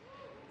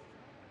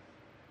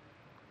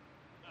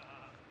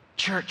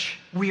 Church,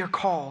 we are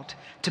called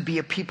to be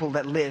a people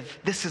that live.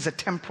 This is a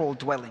temporal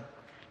dwelling.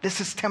 This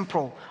is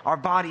temporal. Our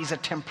bodies are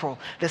temporal.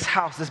 This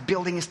house, this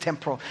building is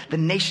temporal. The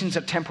nations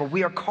are temporal.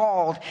 We are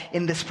called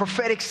in this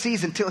prophetic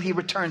season till he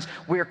returns.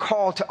 We are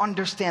called to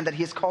understand that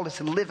he has called us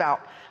to live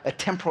out a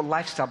temporal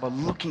lifestyle, but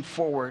looking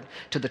forward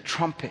to the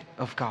trumpet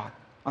of God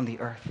on the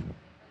earth.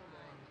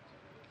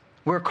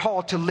 We're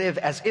called to live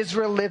as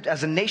Israel lived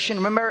as a nation.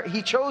 Remember,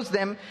 he chose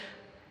them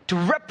to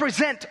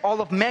represent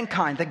all of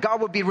mankind, that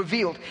God would be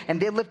revealed.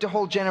 And they lived a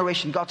whole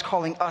generation. God's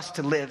calling us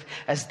to live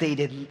as they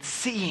did,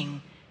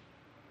 seeing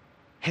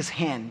his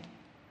hand.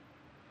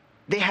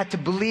 They had to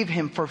believe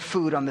him for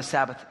food on the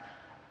Sabbath.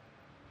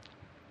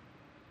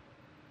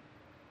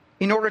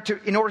 In order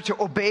to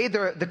obey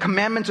the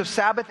commandments of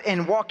Sabbath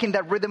and walk in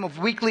that rhythm of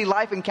weekly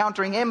life,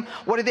 encountering him,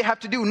 what did they have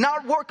to do?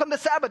 Not work on the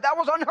Sabbath. That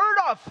was unheard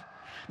of.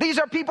 These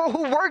are people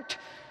who worked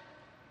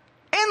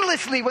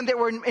endlessly when they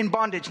were in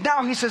bondage.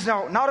 Now he says,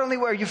 no, not only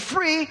are you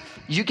free,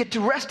 you get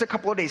to rest a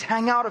couple of days,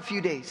 hang out a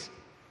few days.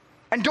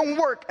 And don't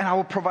work, and I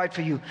will provide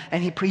for you.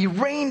 And he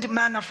rained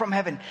manna from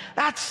heaven.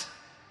 That's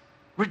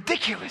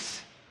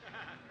ridiculous.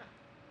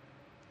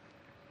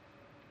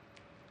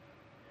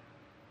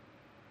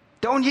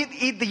 Don't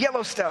eat the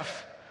yellow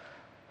stuff.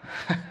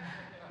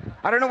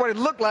 I don't know what it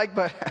looked like,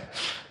 but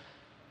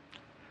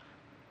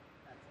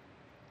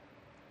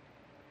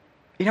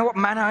you know what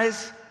manna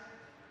is?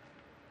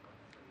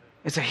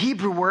 It's a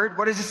Hebrew word.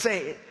 What does it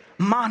say?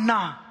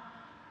 Manna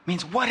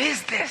means, what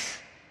is this?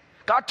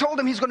 God told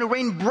them he's going to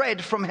rain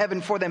bread from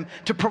heaven for them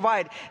to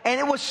provide. And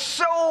it was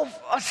so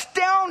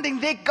astounding.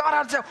 They got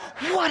out and said,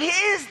 what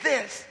is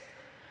this?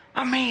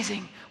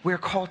 Amazing. We're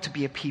called to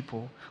be a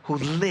people who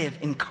live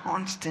in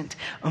constant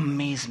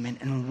amazement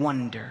and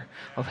wonder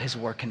of his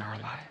work in our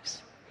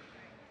lives.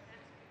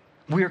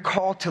 We are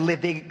called to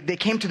live. They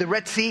came to the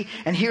Red Sea,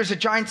 and here's a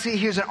giant sea,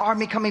 here's an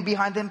army coming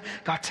behind them.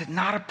 God said,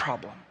 not a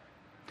problem.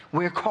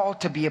 We're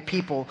called to be a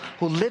people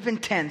who live in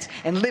tents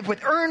and live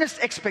with earnest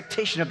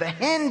expectation of the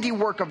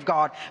handiwork of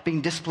God being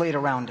displayed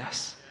around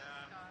us.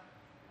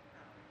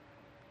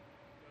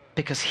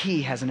 Because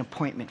he has an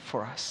appointment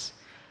for us.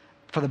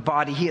 For the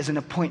body, he has an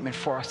appointment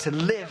for us to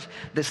live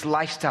this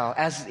lifestyle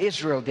as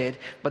Israel did.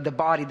 But the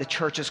body, the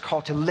church, is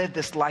called to live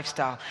this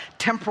lifestyle,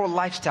 temporal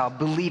lifestyle,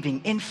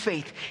 believing in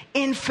faith,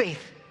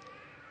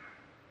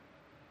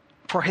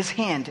 for his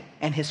hand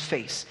and his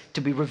face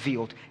to be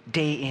revealed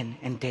day in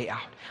and day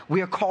out.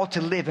 We are called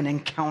to live an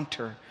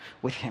encounter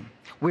with him.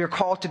 We are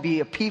called to be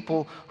a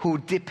people who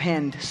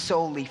depend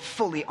solely,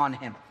 fully on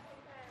him.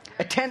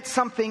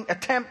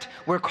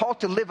 We're called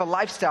to live a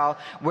lifestyle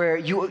where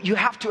you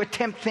have to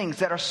attempt things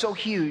that are so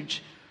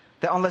huge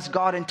that unless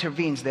God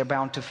intervenes, they're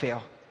bound to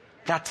fail.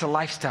 That's a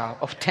lifestyle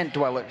of tent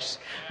dwellers.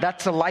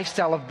 That's a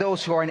lifestyle of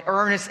those who are in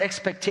earnest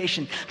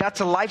expectation.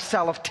 That's a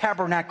lifestyle of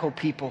tabernacle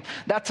people.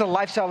 That's a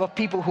lifestyle of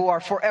people who are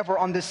forever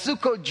on the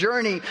Sukkot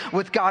journey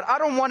with God. I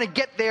don't want to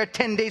get there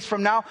 10 days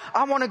from now.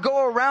 I want to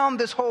go around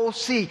this whole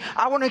sea.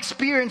 I want to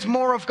experience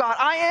more of God.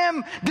 I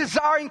am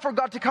desiring for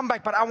God to come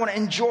back, but I want to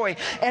enjoy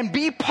and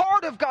be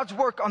part of God's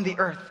work on the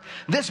earth.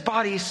 This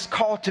body is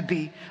called to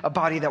be a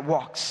body that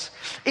walks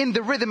in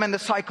the rhythm and the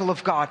cycle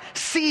of God,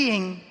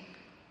 seeing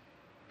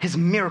his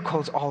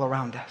miracles all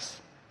around us.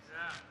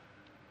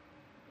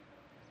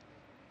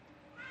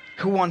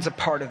 Who wants a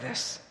part of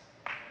this?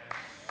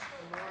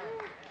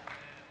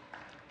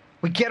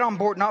 We get on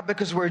board not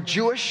because we're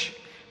Jewish,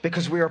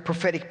 because we are a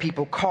prophetic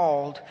people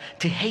called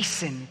to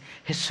hasten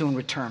his soon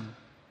return.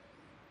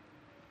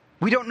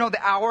 We don't know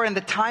the hour and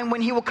the time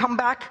when he will come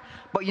back,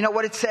 but you know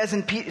what it says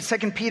in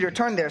 2 Peter?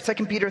 Turn there,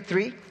 2 Peter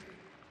 3.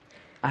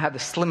 I have the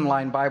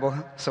Slimline Bible,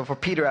 so for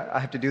Peter I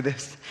have to do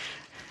this.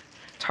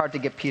 It's hard to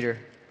get Peter.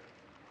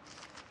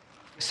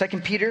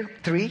 2 Peter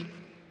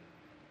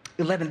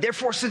 3:11.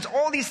 Therefore, since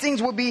all these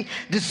things will be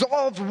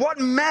dissolved, what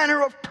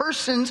manner of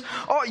persons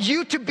ought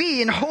you to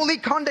be in holy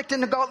conduct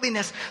and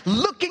godliness,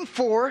 looking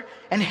for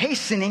and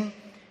hastening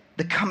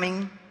the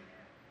coming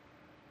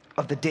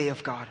of the day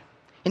of God?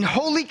 In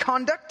holy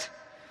conduct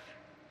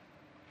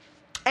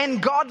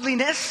and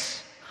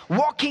godliness,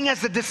 walking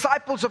as the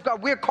disciples of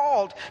God. We're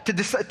called to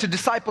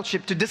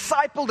discipleship, to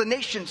disciple the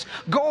nations.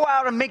 Go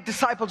out and make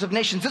disciples of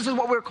nations. This is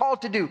what we're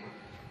called to do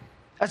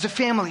as a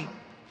family.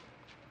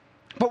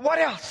 But what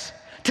else?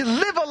 To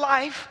live a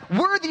life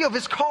worthy of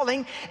his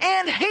calling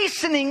and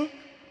hastening,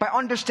 by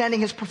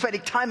understanding his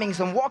prophetic timings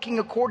and walking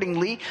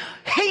accordingly,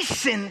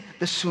 hasten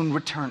the soon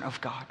return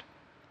of God.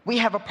 We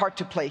have a part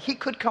to play. He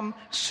could come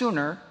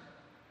sooner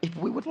if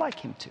we would like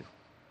him to.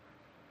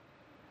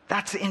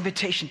 That's the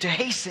invitation, to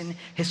hasten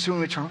his soon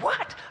return.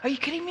 What? Are you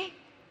kidding me?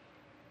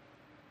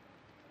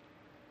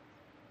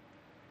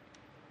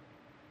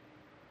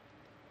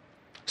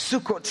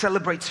 Sukkot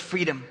celebrates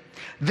freedom.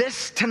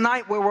 This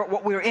tonight,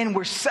 what we're in,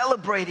 we're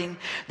celebrating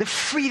the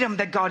freedom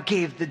that God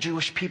gave the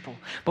Jewish people.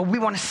 But we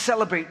want to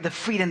celebrate the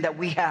freedom that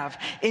we have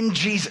in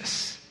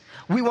Jesus.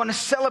 We want to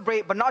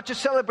celebrate, but not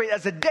just celebrate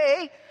as a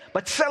day,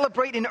 but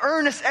celebrate in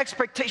earnest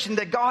expectation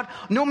that God,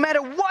 no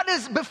matter what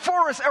is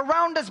before us,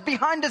 around us,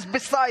 behind us,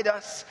 beside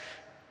us,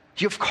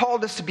 you've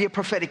called us to be a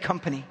prophetic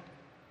company.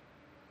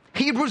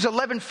 Hebrews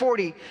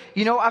 11:40,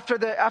 you know,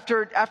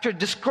 after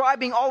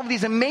describing all of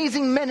these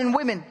amazing men and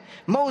women,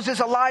 Moses,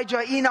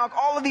 Elijah, Enoch,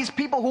 all of these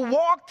people who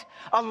walked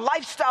a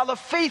lifestyle of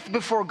faith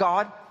before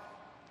God,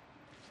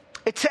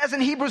 it says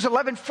in Hebrews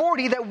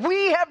 11:40 that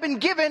we have been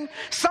given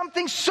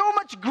something so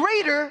much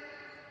greater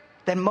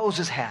than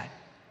Moses had.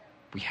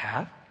 We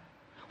have.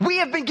 We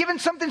have been given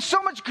something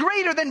so much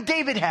greater than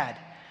David had.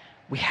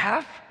 We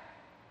have.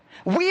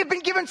 We have been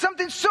given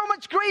something so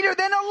much greater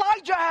than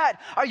Elijah had.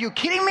 Are you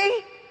kidding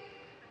me?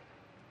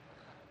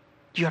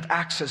 You have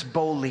access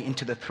boldly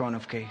into the throne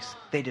of grace.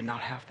 They did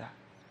not have that.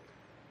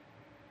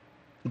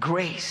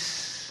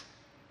 Grace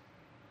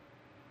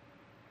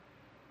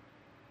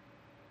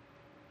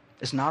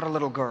is not a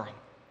little girl.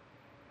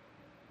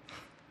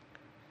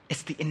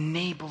 It's the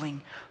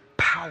enabling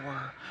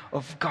power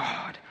of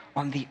God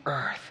on the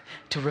earth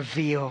to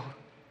reveal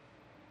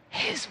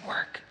His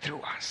work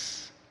through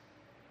us.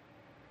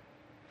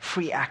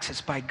 Free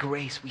access by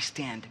grace, we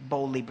stand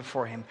boldly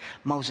before Him.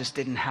 Moses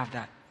didn't have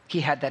that. He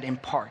had that in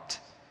part.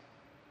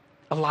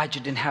 Elijah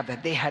didn't have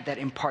that. They had that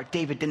in part.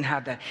 David didn't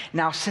have that.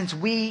 Now, since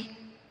we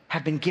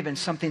have been given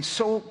something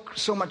so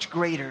much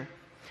greater,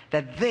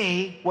 that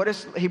they, what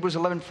does Hebrews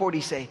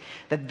 11:40 say?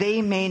 That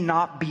they may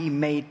not be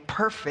made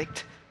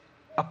perfect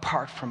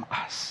apart from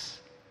us.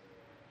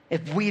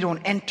 If we don't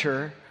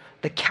enter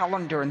the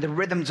calendar and the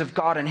rhythms of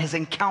God and His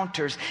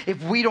encounters,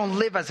 if we don't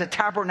live as a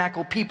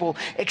tabernacle people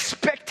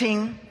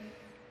expecting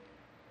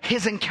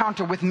His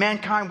encounter with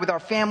mankind, with our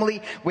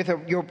family, with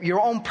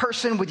your own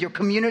person, with your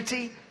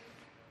community,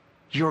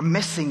 you're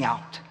missing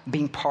out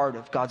being part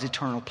of God's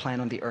eternal plan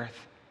on the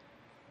earth.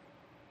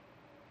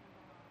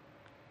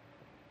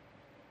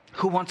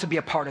 Who wants to be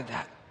a part of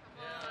that?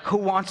 Who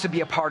wants to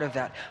be a part of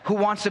that? Who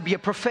wants to be a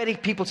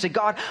prophetic people? Say,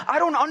 God, I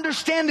don't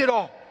understand it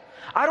all.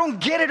 I don't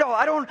get it all.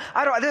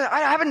 I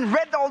haven't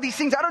read all these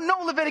things. I don't know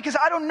Leviticus.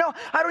 I don't know.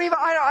 I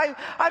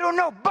don't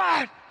know.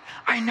 But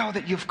I know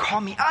that you've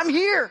called me. I'm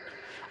here.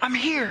 I'm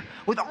here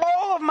with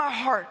all of my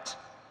heart.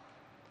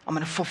 I'm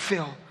going to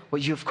fulfill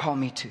what you've called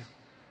me to.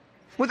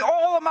 With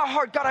all of my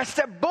heart, God, I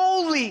step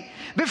boldly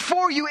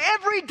before you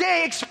every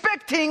day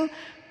expecting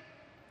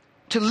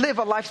to live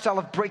a lifestyle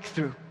of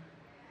breakthrough.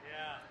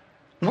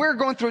 Yeah. We're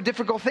going through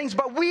difficult things,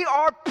 but we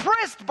are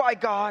pressed by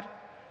God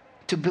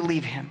to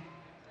believe Him.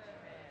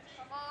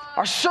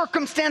 Our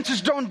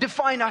circumstances don't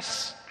define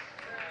us.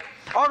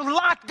 Our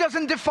lack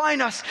doesn't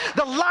define us.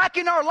 The lack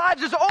in our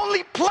lives is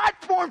only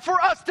platform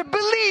for us to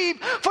believe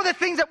for the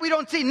things that we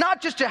don't see.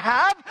 Not just to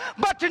have,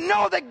 but to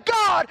know that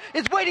God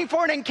is waiting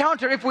for an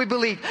encounter if we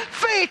believe.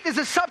 Faith is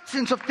the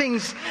substance of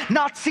things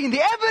not seen,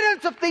 the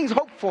evidence of things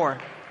hoped for.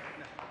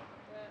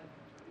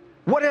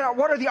 What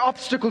are the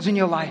obstacles in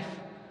your life?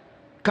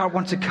 God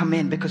wants to come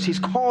in because He's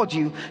called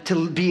you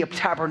to be a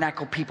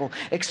tabernacle people,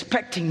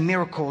 expecting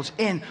miracles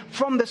in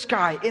from the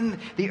sky, in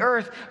the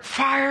earth,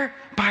 fire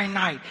by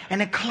night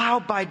and a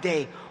cloud by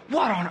day.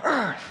 What on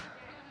earth?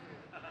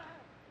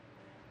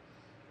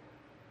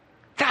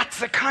 That's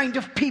the kind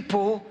of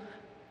people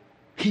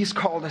He's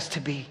called us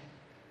to be.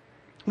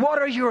 What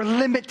are your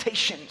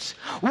limitations?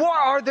 What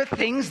are the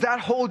things that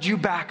hold you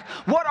back?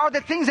 What are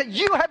the things that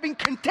you have been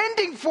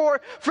contending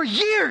for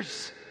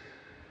years?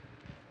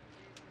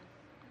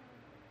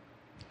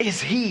 Is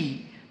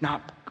He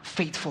not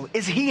faithful?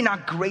 Is He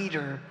not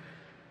greater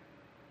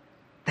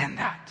than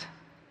that?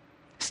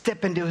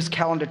 Step into His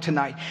calendar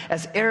tonight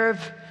as Erev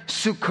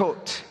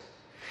Sukkot,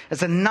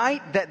 as a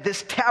night that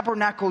this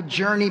tabernacle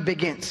journey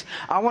begins.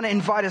 I want to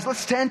invite us.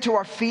 Let's stand to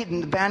our feet,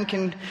 and the band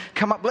can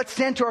come up. Let's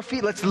stand to our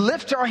feet. Let's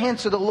lift our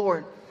hands to the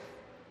Lord.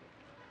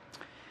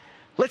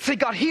 Let's say,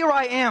 God, here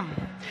I am,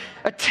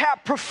 a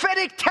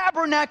prophetic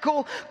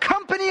tabernacle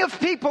company of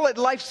people at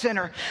Life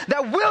Center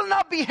that will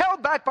not be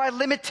held back by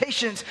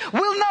limitations,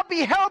 will not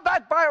be held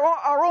back by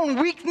our own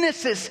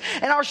weaknesses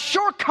and our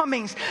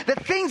shortcomings, the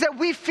things that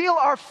we feel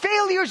are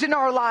failures in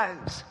our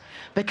lives,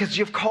 because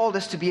you've called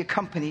us to be a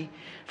company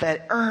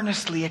that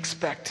earnestly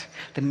expect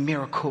the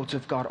miracles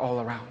of God all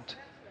around.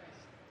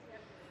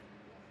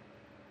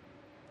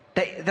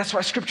 That's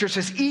why Scripture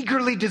says,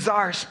 eagerly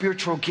desire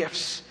spiritual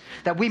gifts,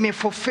 that we may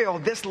fulfill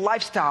this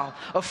lifestyle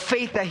of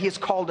faith that He has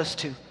called us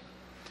to.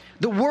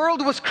 The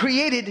world was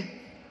created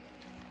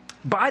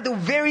by the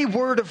very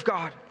Word of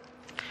God.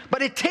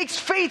 But it takes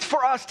faith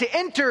for us to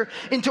enter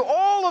into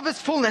all of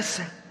His fullness.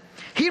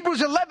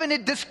 Hebrews 11,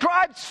 it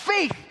describes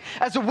faith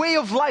as a way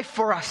of life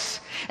for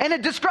us. And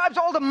it describes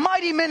all the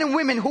mighty men and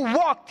women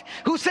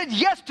who said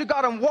yes to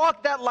God and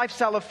walked that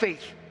lifestyle of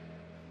faith.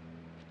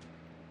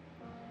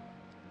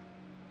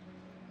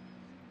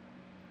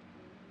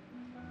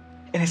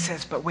 And it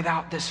says, but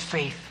without this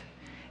faith,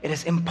 it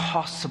is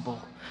impossible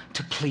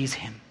to please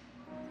Him.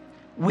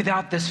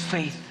 Without this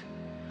faith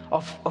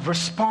of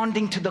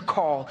responding to the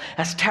call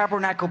as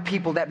tabernacle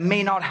people that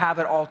may not have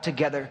it all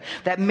together,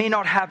 that may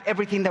not have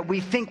everything that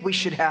we think we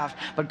should have,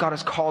 but God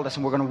has called us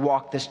and we're going to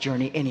walk this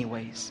journey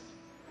anyways.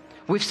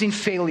 We've seen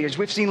failures,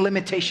 we've seen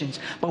limitations,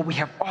 but we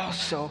have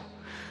also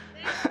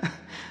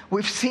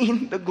we've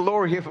seen the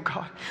glory of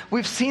God.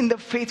 We've seen the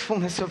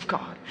faithfulness of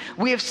God.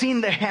 We have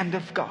seen the hand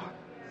of God.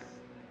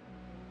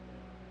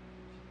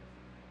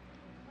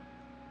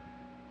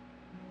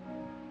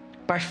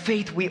 By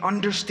faith, we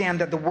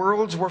understand that the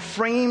worlds were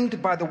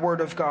framed by the Word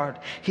of God,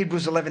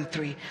 Hebrews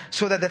 11:3,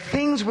 so that the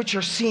things which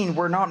are seen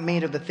were not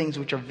made of the things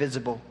which are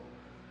visible.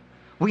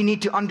 We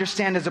need to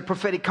understand as a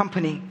prophetic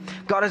company,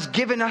 God has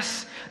given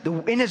us,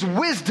 in His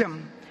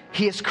wisdom,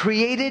 He has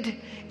created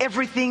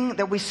everything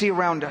that we see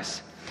around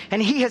us.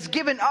 And He has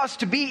given us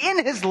to be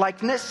in His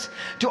likeness,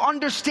 to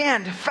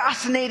understand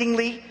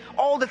fascinatingly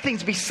all the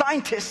things, be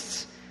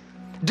scientists,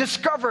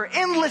 discover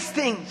endless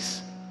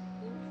things.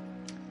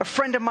 A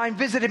friend of mine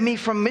visited me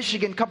from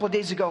Michigan a couple of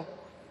days ago.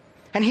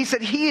 And he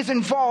said he is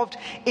involved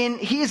in,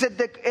 he is at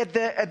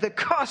the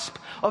cusp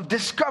of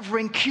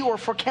discovering cure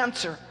for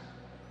cancer.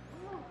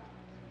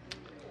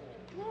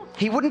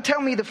 He wouldn't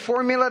tell me the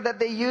formula that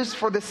they use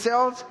for the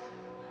cells,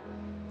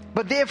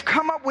 but they have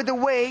come up with a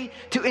way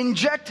to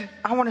inject,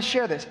 I want to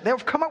share this. They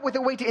have come up with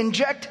a way to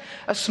inject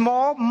a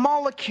small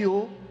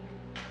molecule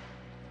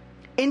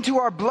into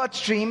our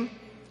bloodstream,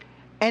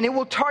 and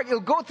it'll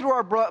go through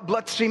our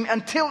bloodstream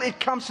until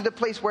it comes to the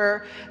place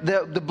where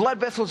the blood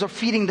vessels are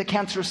feeding the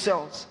cancerous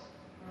cells.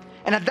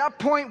 And at that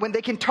point, when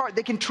they can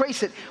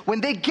trace it. When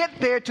they get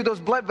there to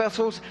those blood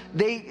vessels,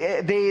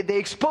 they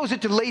expose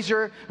it to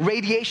laser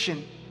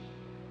radiation.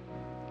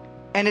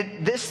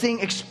 And this thing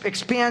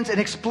expands and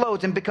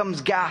explodes and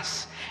becomes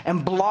gas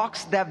and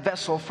blocks that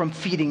vessel from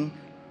feeding.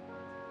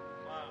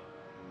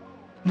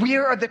 We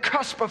are at the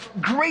cusp of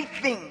great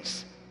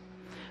things.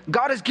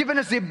 God has given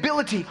us the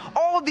ability.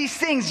 All these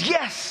things,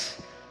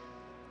 yes.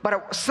 But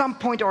at some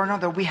point or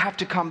another, we have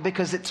to come,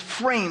 because it's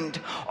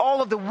framed.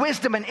 All of the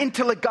wisdom and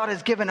intellect God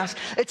has given us,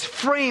 it's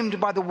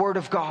framed by the Word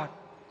of God.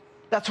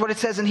 That's what it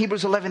says in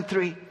Hebrews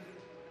 11:3.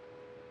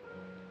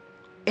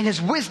 In His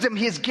wisdom,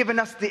 He has given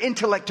us the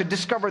intellect to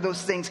discover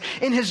those things.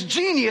 In His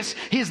genius,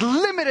 He has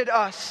limited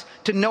us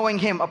to knowing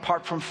Him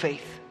apart from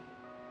faith.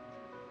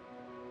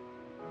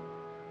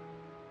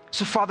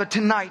 So Father,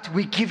 tonight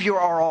we give You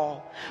our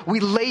all. We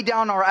lay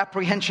down our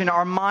apprehension,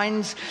 our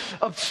mind's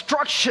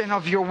obstruction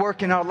of Your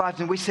work in our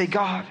lives, and we say,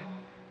 God,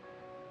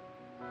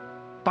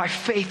 by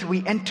faith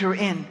we enter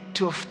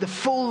into the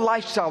full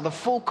lifestyle, the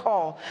full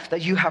call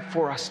that You have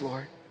for us,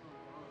 Lord.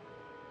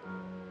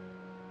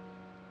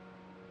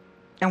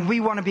 And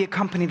we want to be a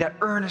company that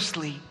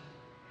earnestly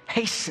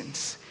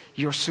hastens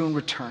Your soon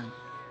return.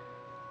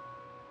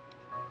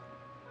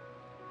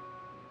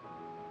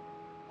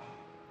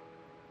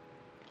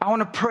 I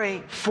want to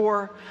pray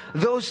for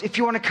those, if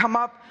you want to come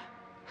up,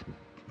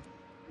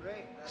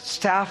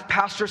 staff,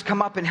 pastors,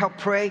 come up and help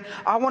pray.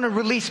 I want to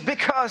release,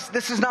 because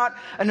this is not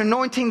an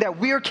anointing that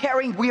we are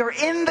carrying. We are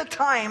in the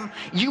time,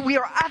 we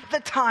are at the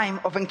time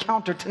of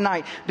encounter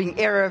tonight, being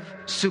Erev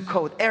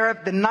Sukkot.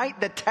 Erev, the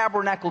night that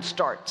tabernacle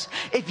starts.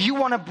 If you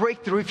want to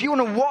break through, if you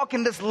want to walk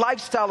in this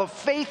lifestyle of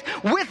faith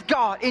with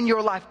God in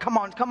your life, come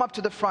on, come up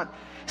to the front.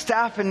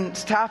 Staff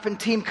and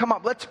team, come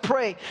up. Let's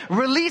pray.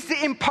 Release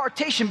the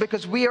impartation,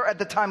 because we are at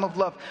the time of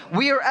love.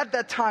 We are at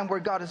that time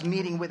where God is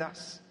meeting with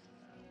us.